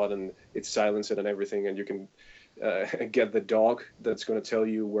one shot, and it's silenced and everything, and you can get the dog that's going to tell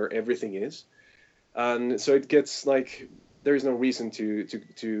you where everything is. And so it gets like there is no reason to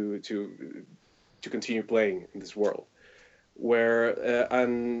continue playing in this world, where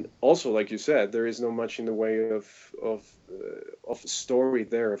and also, like you said, there is no much in the way of story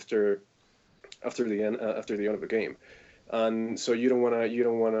there after the end of the game, and so you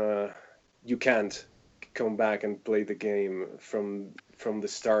can't come back and play the game from the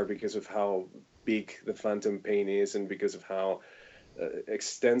start because of how big the Phantom Pain is and because of how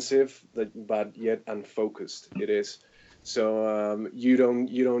extensive but yet unfocused it is. So you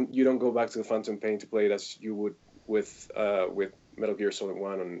don't go back to the Phantom Pain to play it as you would with Metal Gear Solid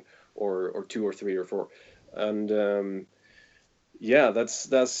 1 or 2 or 3 or 4, and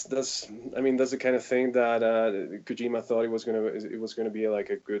that's I mean that's the kind of thing that Kojima thought it was gonna be like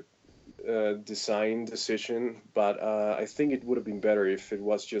a good design decision, but I think it would have been better if it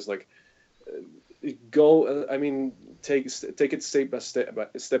was just like take it step by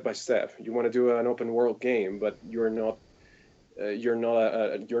step. You want to do an open world game, but you're not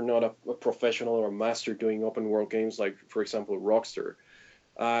a professional or a master doing open world games like, for example, Rockstar.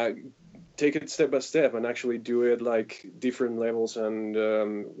 Take it step by step and actually do it like different levels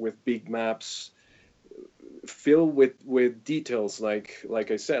and with big maps filled with details like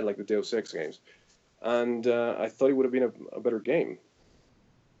I said, like the Deus Ex games. And I thought it would have been a better game.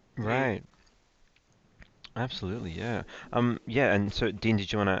 Right. Absolutely, yeah. And so Dean,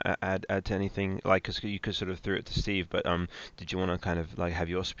 did you want to add to anything? Like, 'cause you could sort of throw it to Steve, but did you want to kind of like have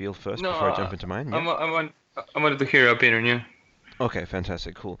your spiel first before I jump into mine? Yeah? I wanted to hear your opinion, yeah. Okay,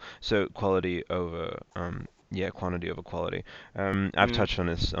 fantastic, cool. So quality over quantity over quality. I've touched on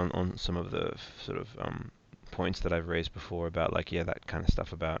this on some of the sort of points that I've raised before about like that kind of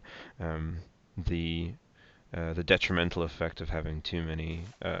stuff about the detrimental effect of having too many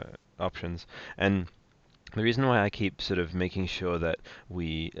options. And the reason why I keep sort of making sure that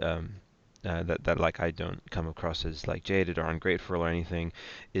we that like I don't come across as like jaded or ungrateful or anything,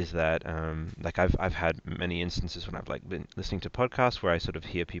 is that like I've had many instances when I've like been listening to podcasts where I sort of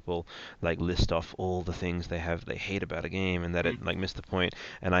hear people like list off all the things they hate about a game and that it like missed the point,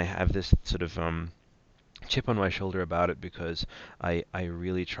 and I have this sort of chip on my shoulder about it because I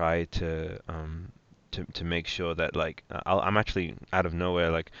really try to make sure that like I'm actually out of nowhere,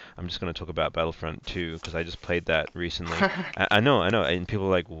 like I'm just going to talk about Battlefront 2 because I just played that recently. I know, and people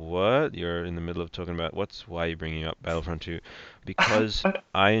are like, what? You're in the middle of talking about why are you bringing up Battlefront 2? Because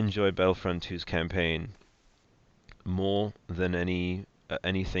I enjoy Battlefront 2's campaign more than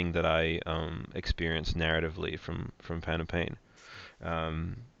anything that I experienced narratively from Pen and Pain.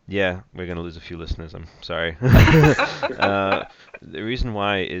 Yeah, we're gonna lose a few listeners. I'm sorry. The reason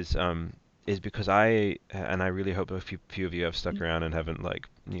why is because I really hope a few of you have stuck around and haven't like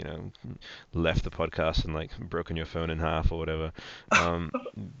left the podcast and like broken your phone in half or whatever.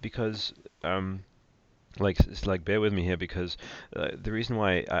 Because like bear with me here because the reason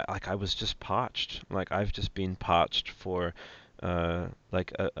why I was just parched. Like I've just been parched for I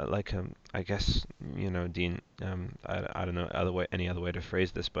guess Dean, I don't know any other way to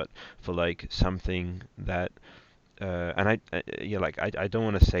phrase this, but for like something that and I don't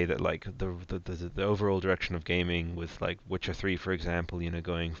want to say that like the overall direction of gaming with like Witcher 3 for example,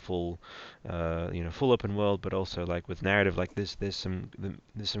 going full full open world, but also like with narrative, like there's some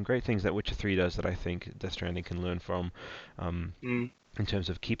great things that Witcher 3 does that I think Death Stranding can learn from. In terms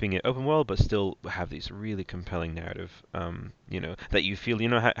of keeping it open world, but still have these really compelling narrative, that you feel,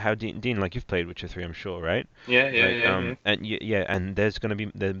 how Dean, like you've played Witcher 3, I'm sure, right? Yeah. And and there's gonna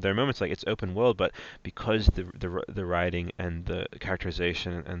be there are moments like it's open world, but because the writing and the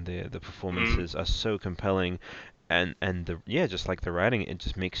characterization and the performances are so compelling, and just like the writing, it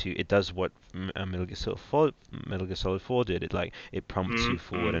just makes you, it does what Metal Gear Solid 4 did. It prompts you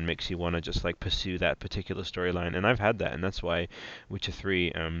forward and makes you want to just like pursue that particular storyline. And I've had that, and that's why Witcher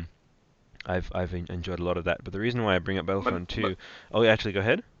 3, I've enjoyed a lot of that. But the reason why I bring up Battlefront 2, oh yeah, actually go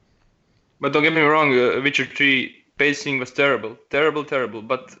ahead. But don't get me wrong, Witcher 3 pacing was terrible.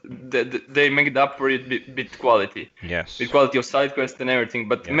 But they make it up for it with quality. Yes. With quality of side quests and everything.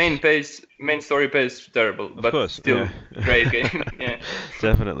 But yes. main story pace, terrible. Of course, still great game. Yeah.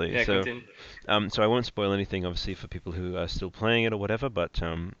 Definitely. Yeah, so, continue. so I won't spoil anything, obviously, for people who are still playing it or whatever. But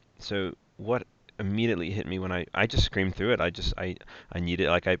so what immediately hit me when I just screamed through it. I needed,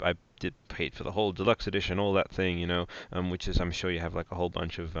 like I did paid for the whole deluxe edition, all that thing, which is, I'm sure you have like a whole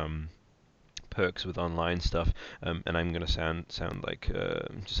bunch of perks with online stuff, and I'm gonna sound like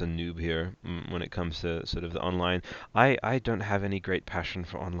just a noob here when it comes to sort of the online. I don't have any great passion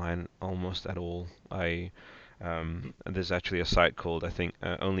for online almost at all. There's actually a site called, I think,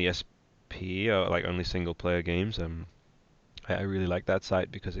 Only SP, or like Only Single Player Games. I really like that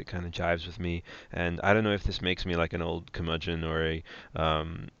site because it kind of jives with me, and I don't know if this makes me like an old curmudgeon or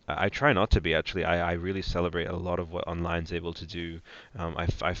I try not to be, actually. I really celebrate a lot of what online's able to do.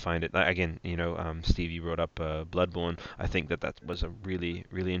 I find it, again, Steve, you brought up Bloodborne. I think that was a really,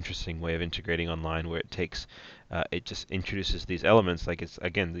 really interesting way of integrating online, where it just introduces these elements, like it's,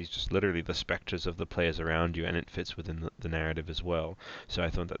 again, these just literally the specters of the players around you, and it fits within the narrative as well. So I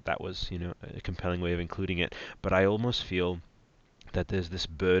thought that was, a compelling way of including it. But I almost feel that there's this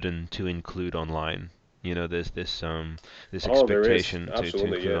burden to include online. There's this expectation to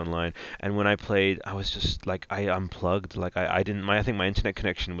include online. And when I played, I was just like, I unplugged. Like I didn't. I think my internet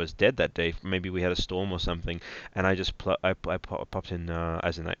connection was dead that day. Maybe we had a storm or something. And I just I popped in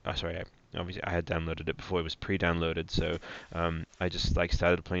obviously I had downloaded it before it was pre-downloaded, so I just like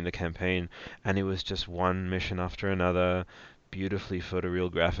started playing the campaign, and it was just one mission after another. Beautifully photoreal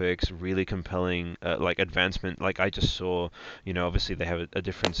graphics, really compelling, like advancement. Like I just saw, obviously they have a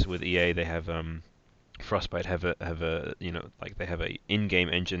difference with EA. They have Frostbite have a like they have a in-game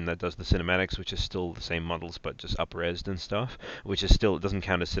engine that does the cinematics, which is still the same models but just up-resed and stuff, which is still, it doesn't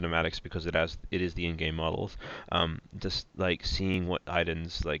count as cinematics because it is the in-game models. Just like seeing what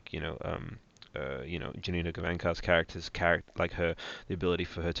Iden's like, Janina Gavankar's like the ability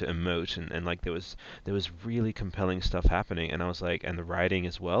for her to emote, and like there was really compelling stuff happening, and I was like, and the writing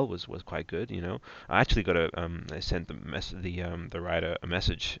as well was quite good. I actually got I sent the writer a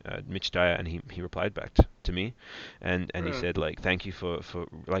message, Mitch Dyer, and he replied back to me, and he said like, thank you for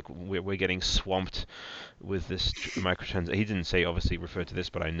like, we're getting swamped with this microtransaction. He didn't say, obviously refer to this,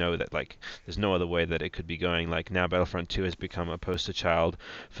 but I know that like there's no other way that it could be going. Like now Battlefront 2 has become a poster child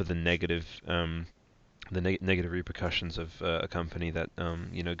for the negative negative repercussions of a company that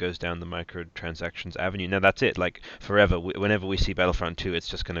goes down the microtransactions avenue. Now that's it, like forever. Whenever we see Battlefront 2, it's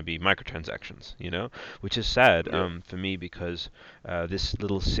just going to be microtransactions, which is sad for me, because this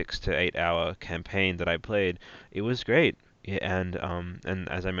little 6 to 8 hour campaign that I played, it was great. Yeah, and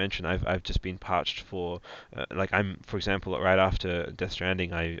as I mentioned, I've just been parched for for example, right after Death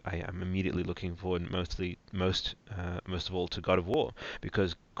Stranding, I am immediately looking forward most of all to God of War,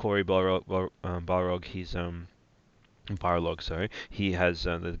 because Cory Barlog, he's Barlog, sorry, he has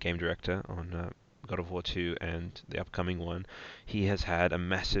the game director on God of War 2 and the upcoming one. He has had a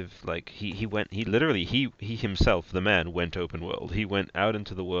massive, he himself, the man, went open world. He went out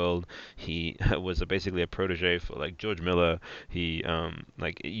into the world. He was basically a protege for George Miller. He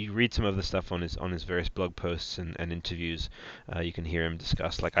you read some of the stuff on his various blog posts and interviews. You can hear him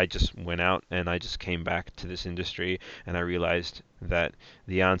discuss, I just went out and I just came back to this industry, and I realized that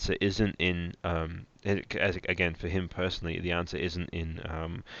the answer isn't in again, for him personally, the answer isn't in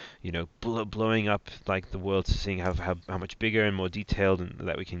blowing up the world, to seeing how much bigger and more detailed and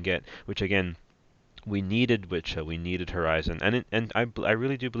that we can get. Which again, we needed Witcher, we needed Horizon, and I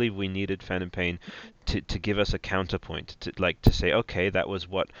really do believe we needed Phantom Pain to give us a counterpoint, to say, okay, that was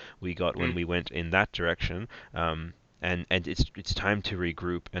what we got when we went in that direction. And it's time to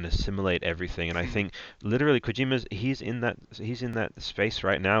regroup and assimilate everything. And I think literally Kojima's he's in that space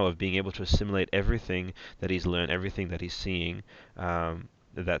right now of being able to assimilate everything that he's learned, everything that he's seeing,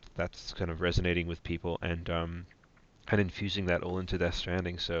 that's kind of resonating with people, and infusing that all into Death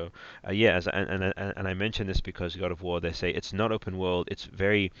Stranding. So and I mention this because God of War, they say it's not open world, it's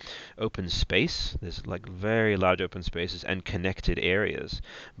very open space. There's very large open spaces and connected areas,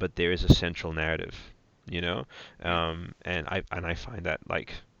 but there is a central narrative. And I find that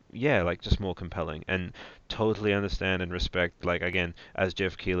just more compelling, and totally understand and respect, again, as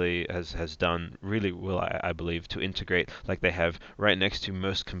Jeff Keighley has done really well, I believe, to integrate, they have right next to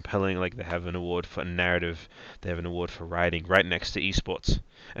most compelling, they have an award for narrative, they have an award for writing right next to esports,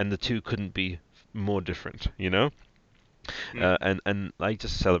 and the two couldn't be more different, and I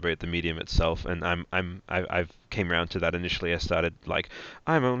just celebrate the medium itself, and I've came around to that. Initially I started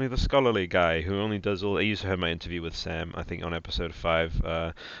I'm only the scholarly guy who only does all. I used to have my interview with Sam, I think on episode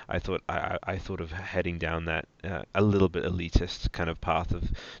 5. I thought of heading down that a little bit elitist kind of path of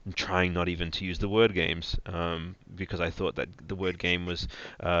trying not even to use the word games, because I thought that the word game was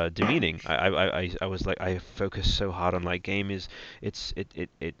demeaning. I was I focus so hard on game is it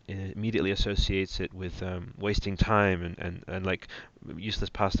immediately associates it with wasting time and useless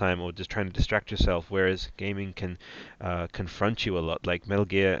pastime, or just trying to distract yourself, whereas gaming can confront you a lot, like Metal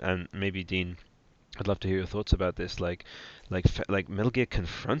Gear. And maybe Dean, I'd love to hear your thoughts about this. Metal Gear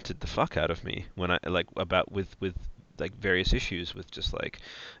confronted the fuck out of me when I about with various issues with just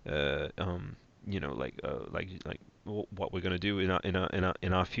what we're going to do in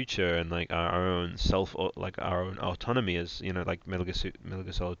our future, and our own self, or our own autonomy, as Metal Gear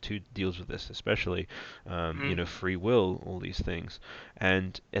Solid 2 deals with this, especially free will, all these things.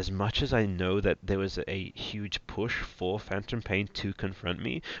 And as much as I know that there was a huge push for Phantom Pain to confront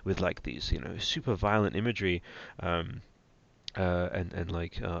me with these super violent imagery, and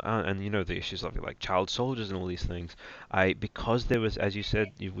the issues of child soldiers and all these things, because there was, as you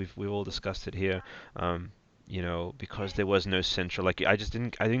said, we've all discussed it here, because there was no central, I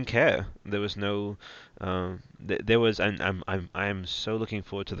didn't care. There was no, there was, and I'm so looking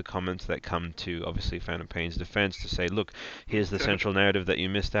forward to the comments that come to, obviously, Phantom Pain's defense, to say, look, here's the central narrative that you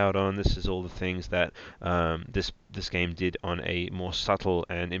missed out on. This is all the things that this game did on a more subtle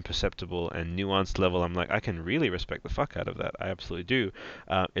and imperceptible and nuanced level. I'm I can really respect the fuck out of that. I absolutely do.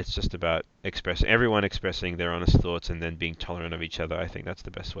 It's just about everyone expressing their honest thoughts and then being tolerant of each other. I think that's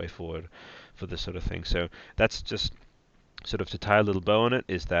the best way forward for this sort of thing. So that's just sort of to tie a little bow on it,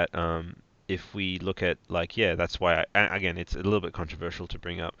 is that if we look at that's why again, it's a little bit controversial to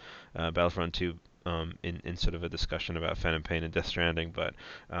bring up Battlefront 2 in sort of a discussion about Phantom Pain and Death Stranding, but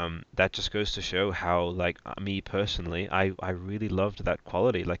that just goes to show how, me personally, I really loved that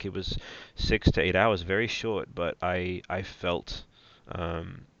quality. It was 6 to 8 hours, very short, but I felt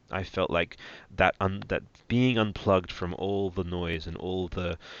like that that being unplugged from all the noise and all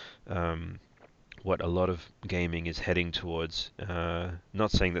the what a lot of gaming is heading towards. Not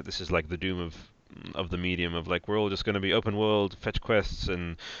saying that this is the doom of the medium, of we're all just going to be open world, fetch quests,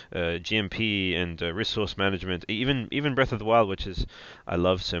 and GMP and resource management. Even Breath of the Wild, which is I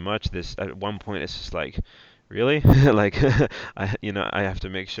love so much. This at one point it's just really? Like, I have to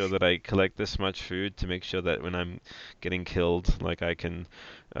make sure that I collect this much food to make sure that when I'm getting killed, like I can,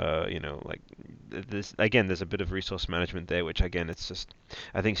 like this again. There's a bit of resource management there, which again, it's just.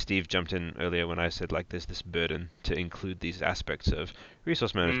 I think Steve jumped in earlier when I said like there's this burden to include these aspects of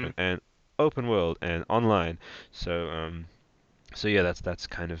resource management and open world and online. So yeah, that's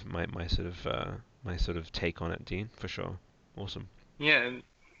kind of my sort of take on it, Dean, for sure. Awesome. Yeah.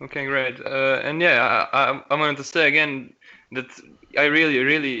 Okay, great. And yeah, I wanted to say again that I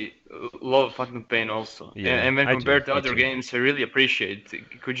really love Phantom Pain also. Yeah, And when I do. compared to Me other too. games, I really appreciate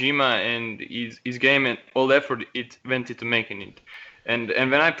Kojima and his game and all the effort it went into making it. And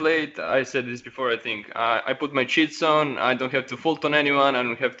when I played, I said this before, I think, I put my cheats on, I don't have to fault on anyone, I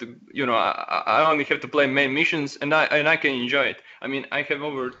don't have to, I only have to play main missions, and I can enjoy it. I mean, I have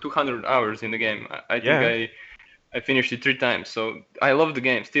over 200 hours in the game. I think Yeah. I finished it 3 times, so I love the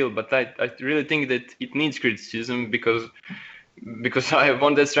game still, but I really think that it needs criticism because I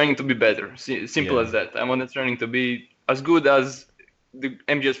want Death Stranding to be better. Simple Yeah. as that. I want Death Stranding to be as good as the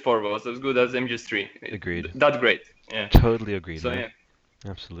MGS4 was, as good as MGS3. Agreed. That great. Yeah. Totally agreed, So man. yeah.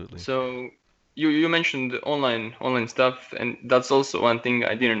 Absolutely. So you mentioned online stuff, and that's also one thing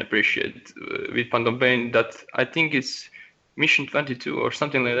I didn't appreciate with Phantom Pain. That I think it's Mission 22 or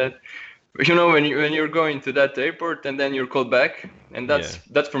something like that. When you're going to that airport and then you're called back, and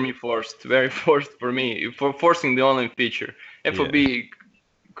that's for me forced, very forced for me, for forcing the online feature. FOB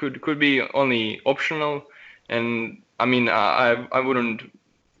could be only optional, and I mean I wouldn't.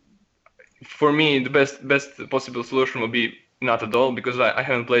 For me, the best possible solution would be not at all, because I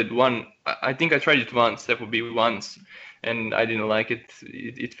haven't played one. I think I tried it once, FOB once, and I didn't like it.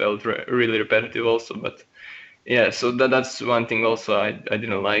 It felt really repetitive also, but. Yeah, so that's one thing also I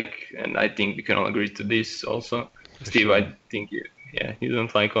didn't like, and I think we can all agree to this also. Steve, sure. I think you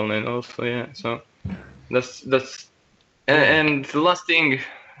don't like online also, yeah. So that's and the last thing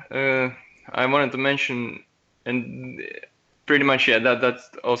I wanted to mention, and pretty much that's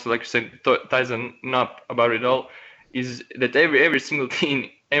also, like you said, ties up about it all, is that every single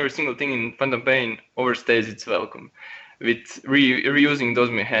thing in Phantom Pain overstays its welcome with reusing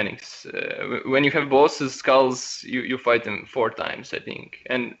those mechanics. When you have bosses, skulls, you fight them 4 times, I think.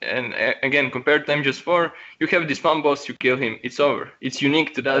 And again, compared to MGS4, you have this one boss, you kill him, it's over. It's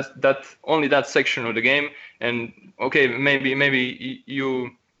unique to that only that section of the game. And okay, maybe you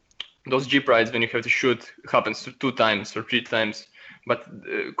those jeep rides when you have to shoot happens 2 times or 3 times. But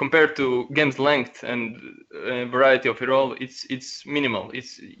compared to game's length and variety of it all, it's minimal.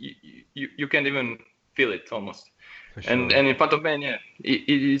 You can't even feel it almost. For sure. And in Phantom Pain, yeah,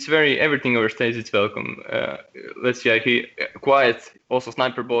 it's very, everything overstays its welcome. Let's see, quiet, also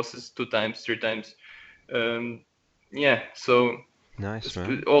sniper bosses 2 times, 3 times. Yeah, so Nice,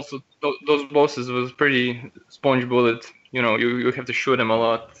 man. also those bosses was pretty sponge bullet. You have to shoot them a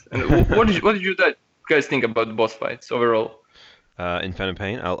lot. And what did you guys think about the boss fights overall? In Phantom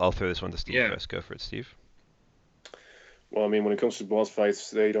Pain, I'll throw this one to Steve Yeah. first. Go for it, Steve. Well, I mean, when it comes to boss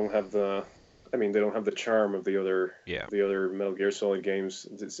fights, they don't have the charm of the other Metal Gear Solid games.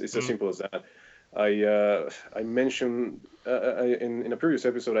 It's as simple as that. I mentioned in a previous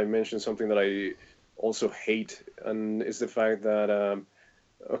episode, I mentioned something that I also hate, and it's the fact that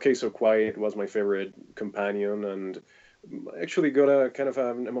so Quiet was my favorite companion, and actually got a kind of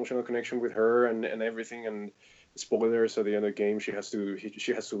an emotional connection with her and everything. And spoilers, at the end of the game, she has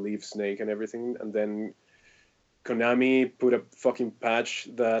to leave Snake and everything, and then Konami put a fucking patch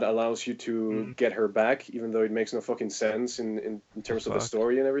that allows you to get her back, even though it makes no fucking sense in terms of the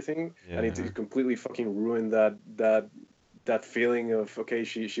story and everything. Yeah. And it completely fucking ruined that feeling of, okay,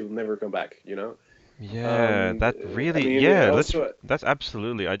 she'll never come back, Yeah, that really, I mean, yeah, also, that's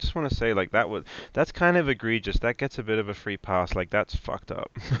absolutely. I just want to say, like, that's kind of egregious. That gets a bit of a free pass. Like, that's fucked up.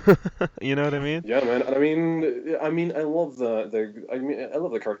 You know what I mean? yeah, man. And I mean, I love I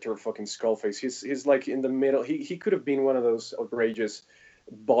love the character of fucking Skullface. He's like in the middle. He could have been one of those outrageous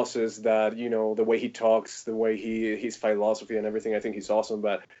bosses that, the way he talks, the way his philosophy and everything. I think he's awesome.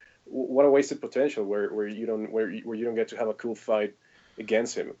 But what a wasted potential where you don't get to have a cool fight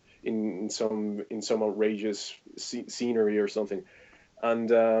against him in some outrageous scenery or something.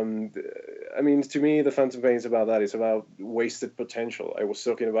 And I mean, to me, the Phantom Pain is about that. It's about wasted potential. I was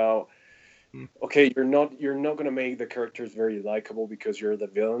talking about, okay, you're not going to make the characters very likable because you're the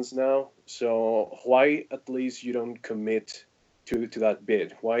villains now. So why at least you don't commit to that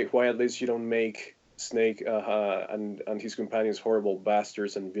bit? Why at least you don't make Snake and his companions horrible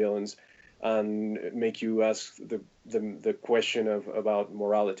bastards and villains, and make you ask the question about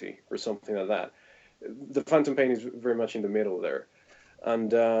morality or something like that? The Phantom Pain is very much in the middle there.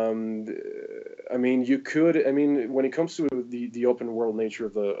 And I mean, you could. I mean, when it comes to the open world nature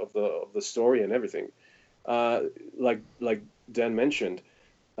of the story and everything, like Dan mentioned,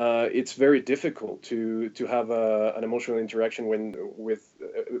 it's very difficult to have an emotional interaction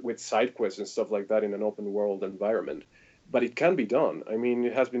with side quests and stuff like that in an open world environment. But it can be done. I mean,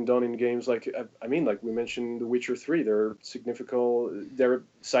 it has been done in games like we mentioned The Witcher 3. There are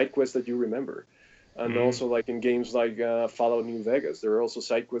side quests that you remember. And also, like in games like Fallout New Vegas, there are also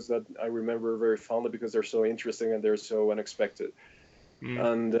side quests that I remember very fondly because they're so interesting and they're so unexpected.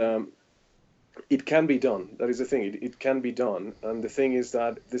 And it can be done. That is the thing. It can be done. And the thing is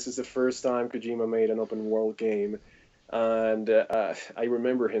that this is the first time Kojima made an open world game. And I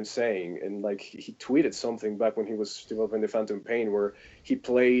remember him saying, and like he tweeted something back when he was developing the Phantom Pain, where he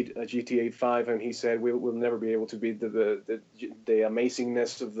played GTA 5 and he said, we'll never be able to beat the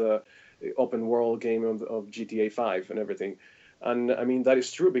amazingness of the open world game of GTA 5 and everything. And I mean, that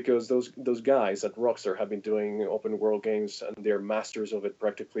is true because those guys at Rockstar have been doing open world games and they're masters of it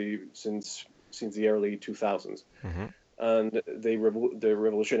practically since the early 2000s. And they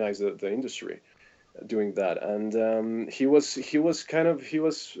revolutionized the industry doing that. And he was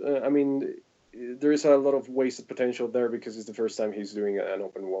I mean, there is a lot of wasted potential there because it's the first time he's doing an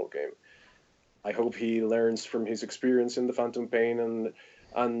open world game. I hope he learns from his experience in the Phantom Pain,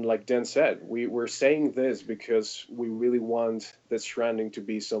 and like Dan said, we're saying this because we really want Death Stranding to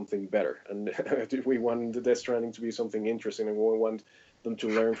be something better, and we want the Death Stranding to be something interesting, and we want them to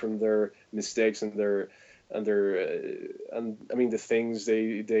learn from their mistakes and I mean the things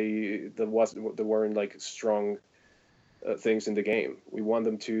that weren't like strong things in the game. We want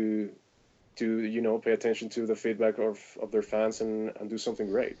them to pay attention to the feedback of their fans and do something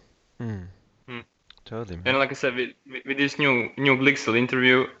great. Totally, man. And like I said, with this new Glixel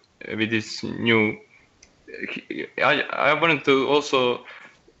interview, with this new, I wanted to also,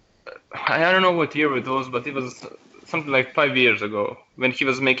 I don't know what year it was, but it was something like 5 years ago when he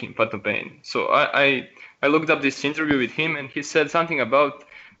was making Phantom Pain. So I looked up this interview with him, and he said something about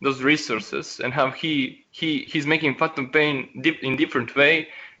those resources and how he's making Phantom Pain in different way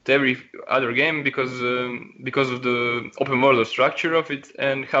to every other game because of the open world structure of it,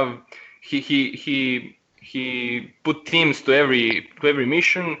 and how he put teams to every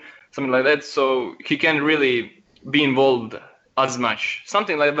mission, something like that, so he can really be involved as much.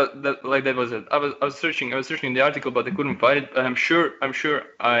 Something like that was it. I was searching the article, but I couldn't find it. But I'm sure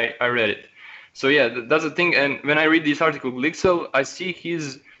I read it. So yeah, that's the thing. And when I read this article, Glixel, I see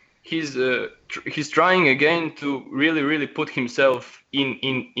he's trying again to really put himself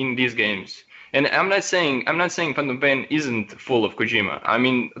in these games. And I'm not saying Phantom Pain isn't full of Kojima. I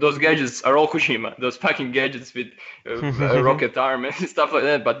mean, those gadgets are all Kojima. Those fucking gadgets with a rocket arm and stuff like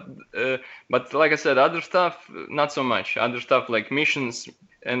that. But like I said, other stuff not so much. Other stuff like missions.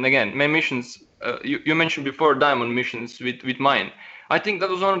 And again, my missions. You mentioned before diamond missions with mine. I think that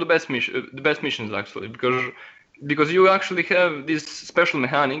was one of the best missions actually, because you actually have this special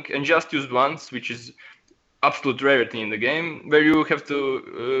mechanic and just used once, which is absolute rarity in the game, where you have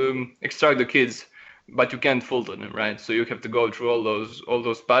to extract the kids, but you can't filter them, right? So you have to go through all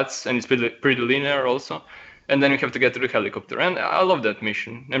those paths, and it's pretty linear also, and then you have to get to the helicopter. And I love that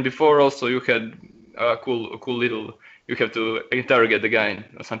mission. And before also you had a cool little, you have to interrogate the guy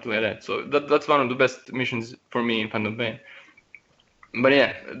or something like that. So that's one of the best missions for me in Phantom Pain. But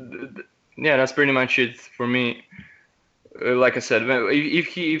yeah, that's pretty much it for me. Like I said,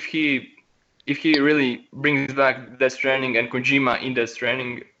 if he really brings back Death Stranding and Kojima in Death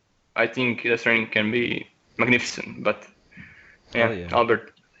Stranding, I think Death Stranding can be magnificent. But yeah,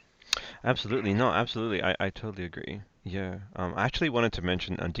 Albert. Absolutely, no, absolutely. I totally agree. Yeah. I actually wanted to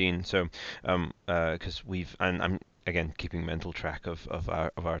mention Dean. So, because I'm again keeping mental track of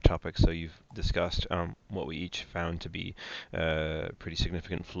our topics. So you've discussed what we each found to be pretty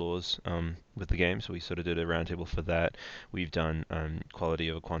significant flaws with the game. So we sort of did a roundtable for that. We've done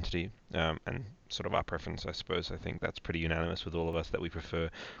quality over quantity, and sort of our preference, I suppose. I think that's pretty unanimous with all of us that we prefer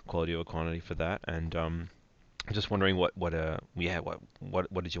quality over quantity for that. And I'm just wondering what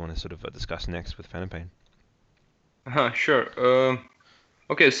did you want to sort of discuss next with Phantom Pain? Sure.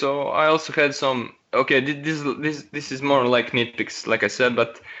 Okay, so I also had some. Okay, this is more like nitpicks, like I said,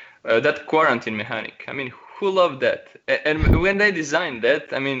 but that quarantine mechanic. I mean, who loved that? And when they designed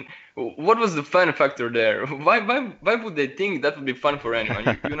that, I mean, what was the fun factor there? Why would they think that would be fun for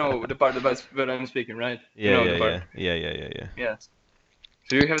anyone? You know the part about what I'm speaking, right? Yeah. Yes.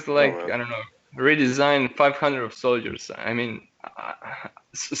 So you have to I don't know, redesign 500 of soldiers. I mean,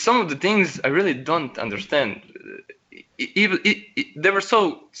 some of the things I really don't understand. They were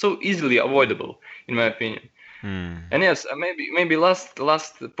so easily avoidable, in my opinion. And yes, maybe last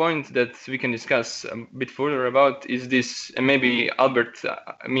point that we can discuss a bit further about is this, and maybe Albert,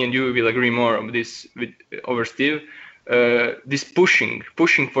 me and you will agree more on this over Steve. This pushing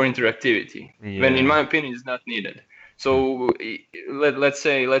for interactivity, when in my opinion is not needed. So let's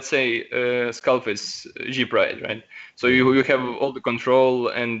say Skullface Jeep ride, right? So you have all the control,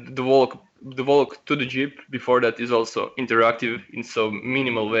 and the walk to the Jeep before that is also interactive in so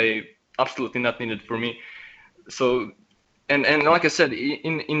minimal way, absolutely not needed for me. So, and like I said,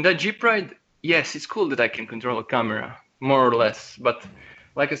 in that Jeep ride, yes, it's cool that I can control a camera, more or less. But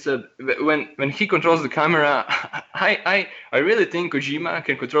like I said, when he controls the camera, I really think Kojima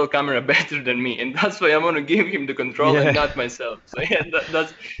can control camera better than me, and that's why I want to give him the control and not myself. So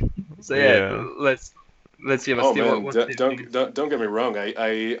let's see. Oh man, don't get me wrong.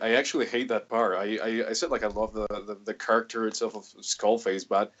 I actually hate that part. I said like I love the character itself of Skullface,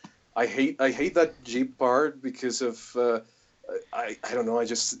 but I hate that Jeep part because of I don't know. I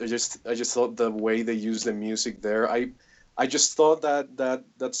just thought the way they used the music there. I just thought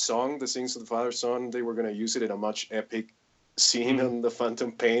that song, the Sings of the Father song, they were gonna use it in a much epic scene on the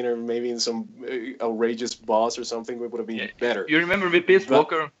Phantom Pain, or maybe in some outrageous boss or something. It would have been better. You remember with Peace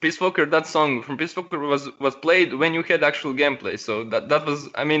Walker? Peace Walker, that song from Peace Walker was played when you had actual gameplay. So that was,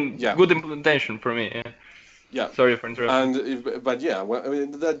 I mean, good implementation for me. Yeah. Yeah. Sorry for interrupting. But yeah, well, I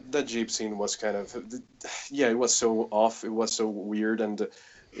mean, that Jeep scene was kind of, it was so off. It was so weird, and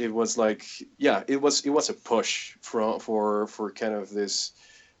it was like, it was a push for kind of this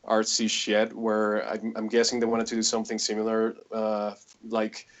artsy shit where I'm guessing they wanted to do something similar,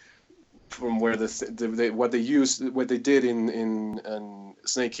 like from where what they did in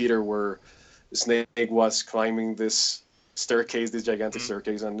Snake Eater, where Snake was climbing this gigantic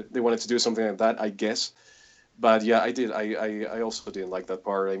staircase, and they wanted to do something like that, I guess. But yeah, I also didn't like that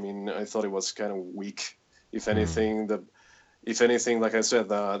part. I mean, I thought it was kind of weak. If anything, like I said,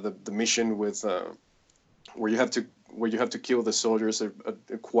 the mission with where you have to kill the soldiers, a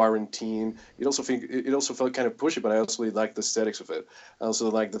quarantine. It also felt kind of pushy, but I also liked the aesthetics of it. I also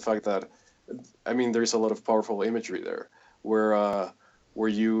like the fact that, I mean, there's a lot of powerful imagery there, where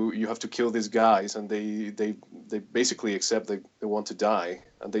you have to kill these guys, and they basically accept they want to die,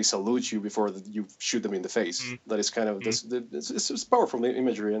 and they salute you before you shoot them in the face. That is kind of it's powerful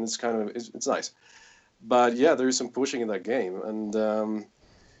imagery, and it's nice. But yeah, there is some pushing in that game, and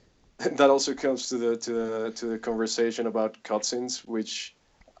that also comes to the conversation about cutscenes, which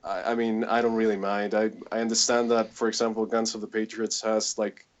I mean, I don't really mind. I understand that, for example, Guns of the Patriots has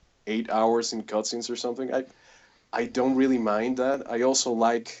like 8 hours in cutscenes or something. I don't really mind that. I also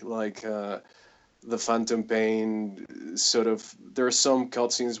like the Phantom Pain sort of. There are some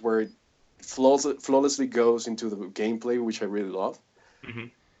cutscenes where it flawlessly goes into the gameplay, which I really love.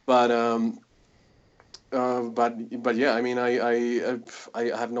 But yeah, I mean, I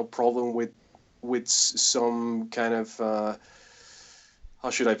have no problem with some kind of how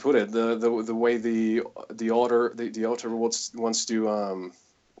should I put it, the way the author wants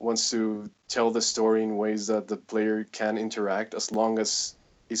to tell the story in ways that the player can interact, as long as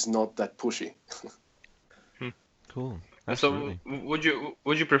it's not that pushy. Cool. Absolutely. So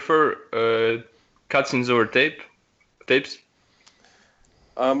would you prefer cutscenes over tapes?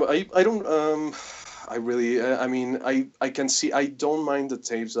 I don't. I really. I mean, I can see. I don't mind the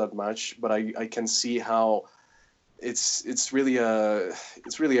tapes that much, but I can see how it's really a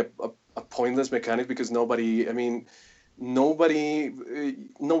pointless mechanic, because nobody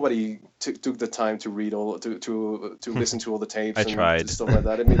took the time to read all to listen to all the tapes. I tried. Stuff like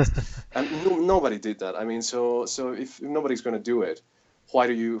that. I mean, and nobody did that. I mean, so if nobody's going to do it, why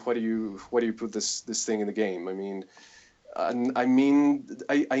do you put this thing in the game? I mean,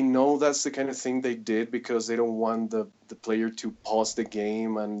 I know that's the kind of thing they did because they don't want the player to pause the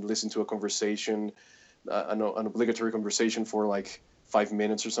game and listen to a conversation, an obligatory conversation for like 5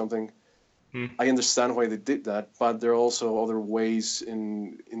 minutes or something. I understand why they did that, but there are also other ways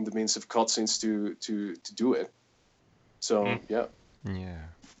in the means of cutscenes to do it. So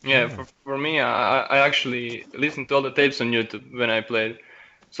For me, I actually listened to all the tapes on YouTube when I played.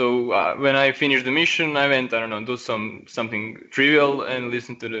 So when I finished the mission, I went, I don't know, do something trivial and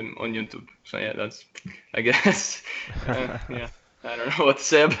listen to them on YouTube. So yeah, that's, I guess, I don't know what to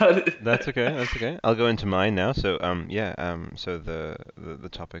say about it. That's okay. I'll go into mine now. So so the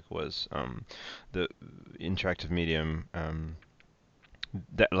topic was the interactive medium,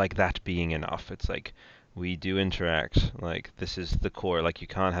 that being enough. It's like, we do interact, like this is the core. Like, you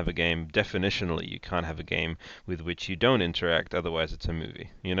can't have a game, definitionally you can't have a game with which you don't interact, otherwise it's a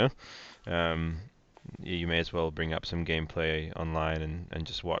movie, you know? you may as well bring up some gameplay online and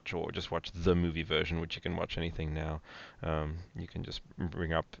just watch, or just watch the movie version, which you can watch anything now. You can just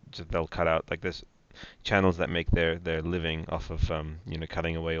bring up, they'll cut out, like there's channels that make their living off of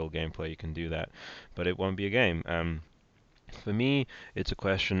cutting away all gameplay. You can do that, but it won't be a game. For me, it's a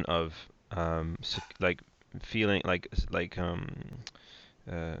question of like feeling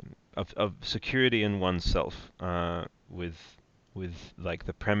uh, of security in oneself, with like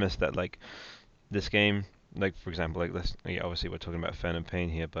the premise that like this game, like for example, like this, yeah, obviously we're talking about Phantom Pain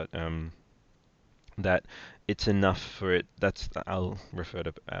here, but that it's enough for it. That's, I'll refer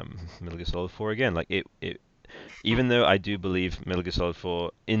to Metal Gear Solid 4 again. Like it even though I do believe Metal Gear Solid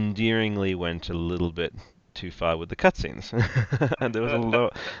 4 endearingly went a little bit too far with the cutscenes, and there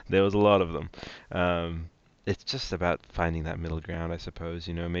was a lot of them. It's just about finding that middle ground, I suppose.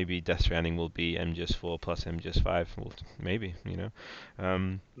 Maybe Death Stranding will be MGS4 plus MGS5. Well, maybe.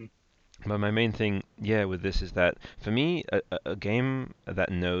 But my main thing, yeah, with this is that for me, a game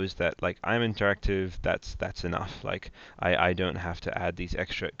that knows that like I'm interactive, that's enough. Like I don't have to add these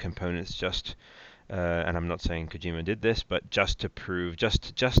extra components just. And I'm not saying Kojima did this, but just to prove,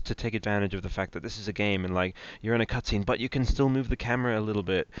 just to take advantage of the fact that this is a game and like you're in a cutscene, but you can still move the camera a little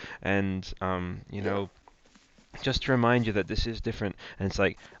bit, and just to remind you that this is different. And it's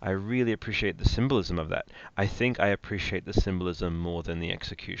like, I really appreciate the symbolism of that. I think I appreciate the symbolism more than the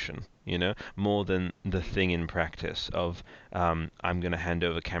execution, more than the thing in practice of I'm going to hand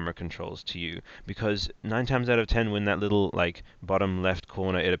over camera controls to you. Because 9 times out of 10, when that little like bottom left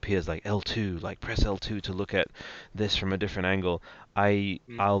corner, it appears like L2, like press L2 to look at this from a different angle,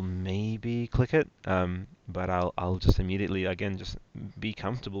 I'll maybe click it, but I'll just immediately again just be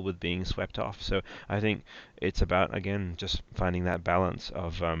comfortable with being swept off. So I think it's about, again, just finding that balance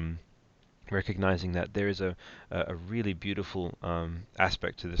of recognizing that there is a really beautiful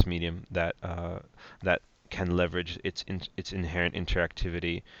aspect to this medium that can leverage its inherent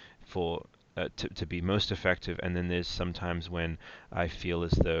interactivity for to be most effective. And then there's sometimes when I feel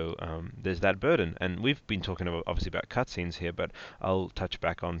as though there's that burden. And we've been talking obviously about cutscenes here, but I'll touch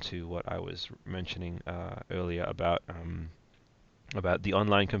back onto what I was mentioning earlier about the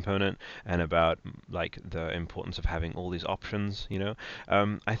online component and about like the importance of having all these options.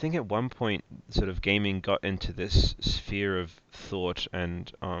 I think at one point sort of gaming got into this sphere of thought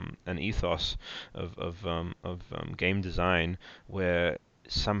and an ethos of game design, where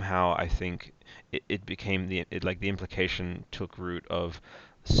somehow I think it became the implication took root of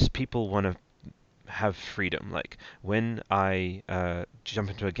people want to have freedom. Like when I jump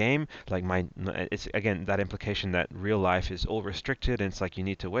into a game, like it's again that implication that real life is all restricted, and it's like you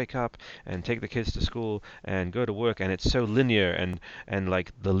need to wake up and take the kids to school and go to work, and it's so linear, and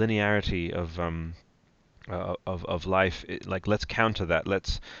like the linearity of life. Like let's counter that.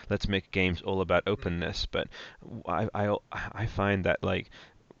 Let's make games all about openness. But I find that like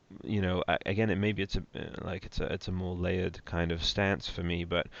again, it's a more layered kind of stance for me,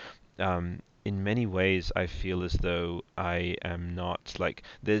 but in many ways I feel as though I am not like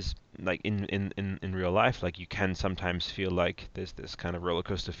there's like in real life, like you can sometimes feel like there's this kind of roller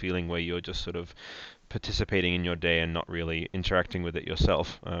coaster feeling where you're just sort of participating in your day and not really interacting with it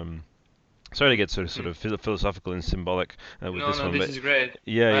yourself. Sorry to get sort of philosophical and symbolic with No, this no, one, this but is great.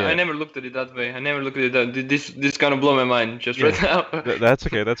 yeah. I never looked at it that way. I never looked at it that. This kind of blow my mind just right now. That's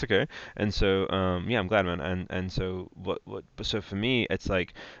okay. That's okay. And so, yeah, I'm glad, man. And so, so for me, it's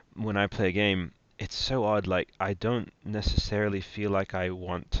like when I play a game, it's so odd. Like I don't necessarily feel like I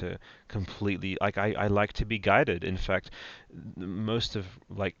want to completely. Like I like to be guided. In fact, most of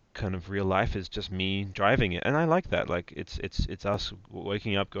like kind of real life is just me driving it, and I like that. Like it's us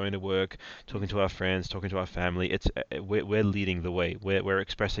waking up, going to work, talking to our friends, talking to our family. We're leading the way. We're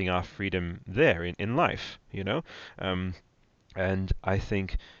expressing our freedom there in life. And I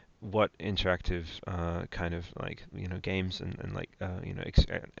think what interactive kind of like games and like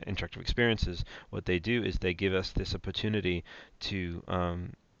interactive experiences, what they do is they give us this opportunity to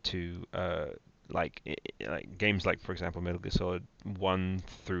like games like, for example, Metal Gear Solid 1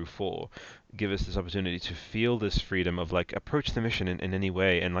 through 4 give us this opportunity to feel this freedom of like approach the mission in any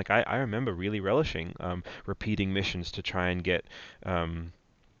way. And like I remember really relishing repeating missions to try and get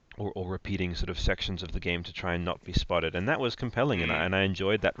or repeating sort of sections of the game to try and not be spotted, and that was compelling, and I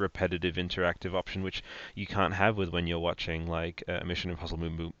enjoyed that repetitive interactive option, which you can't have with when you're watching like Mission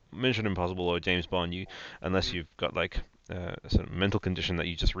Impossible or James Bond. Unless you've got like a sort of mental condition that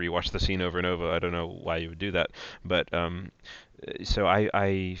you just rewatch the scene over and over. I don't know why you would do that, but so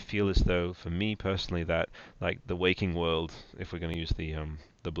I feel as though for me personally that like the waking world, if we're going to use the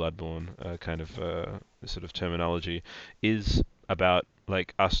Bloodborne kind of sort of terminology, is about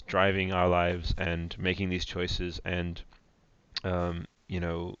like us driving our lives and making these choices, and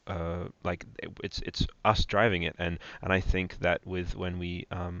like it's us driving it, and I think that when we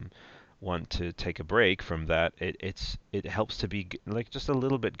want to take a break from that, it helps to be like just a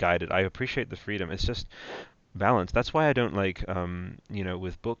little bit guided. I appreciate the freedom. It's just balance. That's why I don't like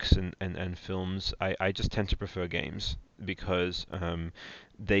with books and films, I just tend to prefer games, because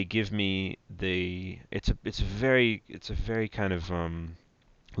they give me it's a very kind of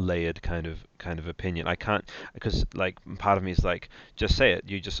layered kind of opinion. I can't, because like part of me is like, just say it.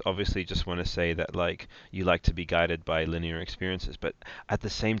 You just obviously just want to say that like you like to be guided by linear experiences, but at the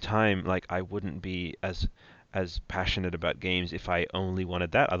same time, like I wouldn't be as passionate about games if I only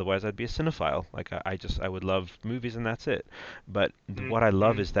wanted that. Otherwise, I'd be a cinephile. Like I would love movies and that's it. But what I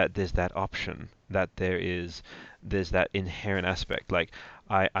love is that there's that option, that there's that inherent aspect. Like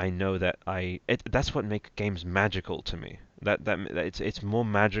I know that that's what makes games magical to me. That it's more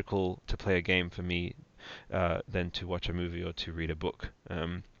magical to play a game for me than to watch a movie or to read a book.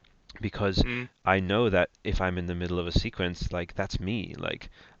 Because I know that if I'm in the middle of a sequence, like that's me, like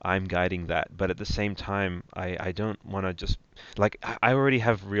I'm guiding that. But at the same time, I don't want to just like I already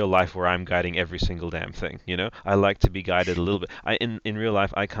have real life where I'm guiding every single damn thing, you know? I like to be guided a little bit. In real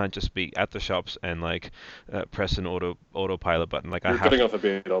life, I can't just be at the shops and like press an autopilot button. Like You're cutting off a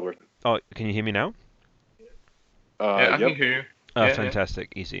bit, Albert. Oh, can you hear me now? Yeah, I can hear you. Oh, Yeah,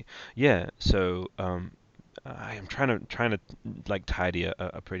 fantastic, easy. Yeah, so I am trying to like tidy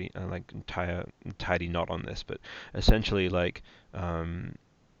a pretty like tie a tidy knot on this, but essentially like I'm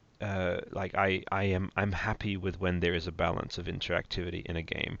happy with when there is a balance of interactivity in a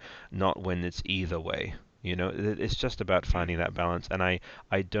game, not when it's either way. You know, it's just about finding that balance, and I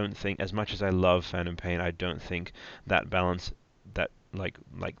don't think, as much as I love Phantom Pain, I don't think that balance that like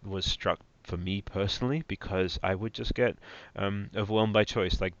was struck for me personally, because I would just get overwhelmed by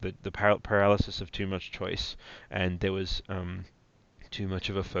choice, like the paralysis of too much choice, and there was too much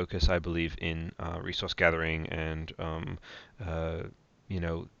of a focus, I believe, in resource gathering and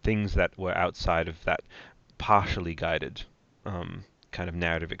things that were outside of that partially guided kind of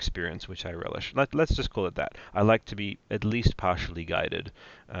narrative experience, which I relish. Let's just call it that. I like to be at least partially guided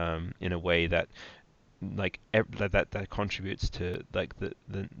in a way that like that contributes to like the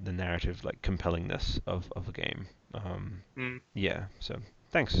narrative like compellingness of a game. Yeah, so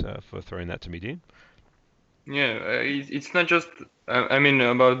thanks for throwing that to me, Dean. Yeah, it's not just I mean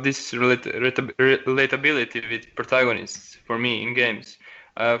about this relatability with protagonists for me in games.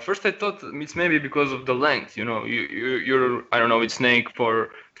 First I thought it's maybe because of the length, you know, you're I don't know, with Snake for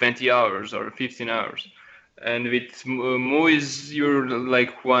 20 hours or 15 hours. And with movies, you're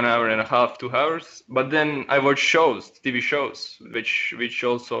like 1 hour and a half, 2 hours. But then I watch shows, TV shows, which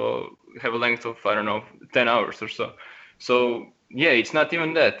also have a length of, I don't know, 10 hours or so. So yeah, it's not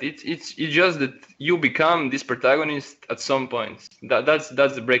even that. It's just that you become this protagonist at some point. That's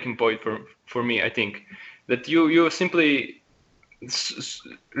the breaking point for me. I think that you simply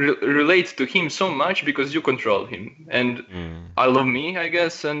relate to him so much because you control him, and I love me, I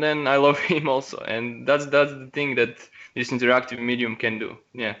guess, and then I love him also, and that's the thing that this interactive medium can do.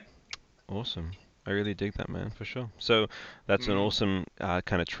 Yeah. Awesome. I really dig that, man, for sure. So that's an awesome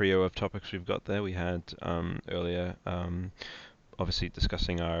kind of trio of topics we've got there. We had earlier obviously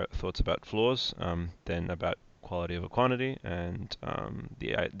discussing our thoughts about flaws, then about quality over quantity, and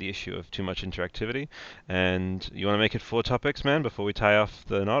the issue of too much interactivity. And you want to make it 4 topics, man, before we tie off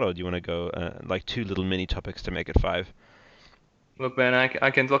the knot, or do you want to go like 2 little mini topics to make it 5? Look, man,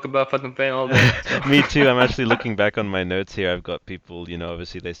 I can talk about Phantom Pain all day. So. Me too. I'm actually looking back on my notes here. I've got people, you know,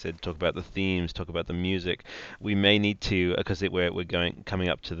 obviously they said talk about the themes, talk about the music. We may need to, because we're coming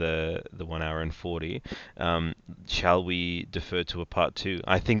up to the 1 hour and 40. Shall we defer to a part 2?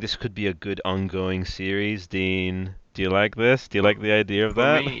 I think this could be a good ongoing series, Dean. Do you like this? Do you like the idea of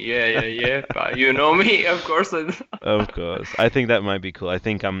that? For me, yeah. You know me, of course. Of course. I think that might be cool. I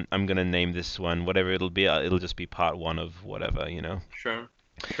think I'm gonna name this one whatever it'll be. It'll just be part 1 of whatever, you know. Sure.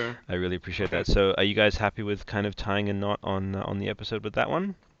 I really appreciate that. So, are you guys happy with kind of tying a knot on the episode with that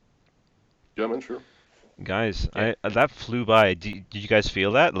one? Yeah, man, sure. Guys, that flew by. Did you guys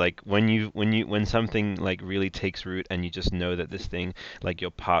feel that? Like when something like really takes root and you just know that this thing, like you're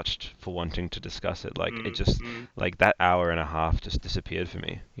parched for wanting to discuss it. Like it just like that hour and a half just disappeared for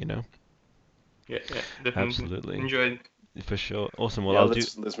me, you know? Yeah, definitely. Absolutely. Enjoyed. For sure. Awesome. Well, Yeah, I'll do.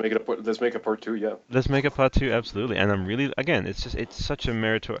 let's make it let's make a part 2. Yeah. Let's make a part 2, absolutely. And I'm really, again, it's such a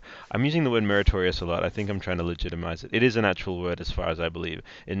meritorious. I'm using the word meritorious a lot. I think I'm trying to legitimize it. It is an actual word as far as I believe.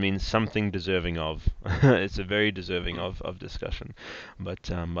 It means something deserving of. It's a very deserving of discussion. But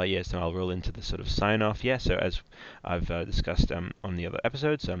yeah, so I'll roll into the sort of sign off. Yeah, so as I've discussed on the other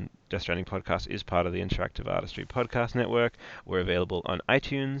episodes, Death Stranding Podcast is part of the Interactive Artistry Podcast Network. We're available on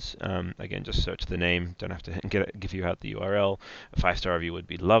iTunes. Again, just search the name. Don't have to give you out the URL. A 5-star review would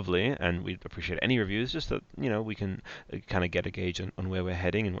be lovely, and we'd appreciate any reviews, just that we can kind of get a gauge on where we're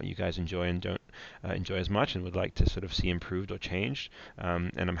heading and what you guys enjoy and don't enjoy as much, and would like to sort of see improved or changed.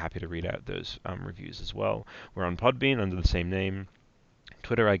 And I'm happy to read out those reviews as well. We're on Podbean under the same name.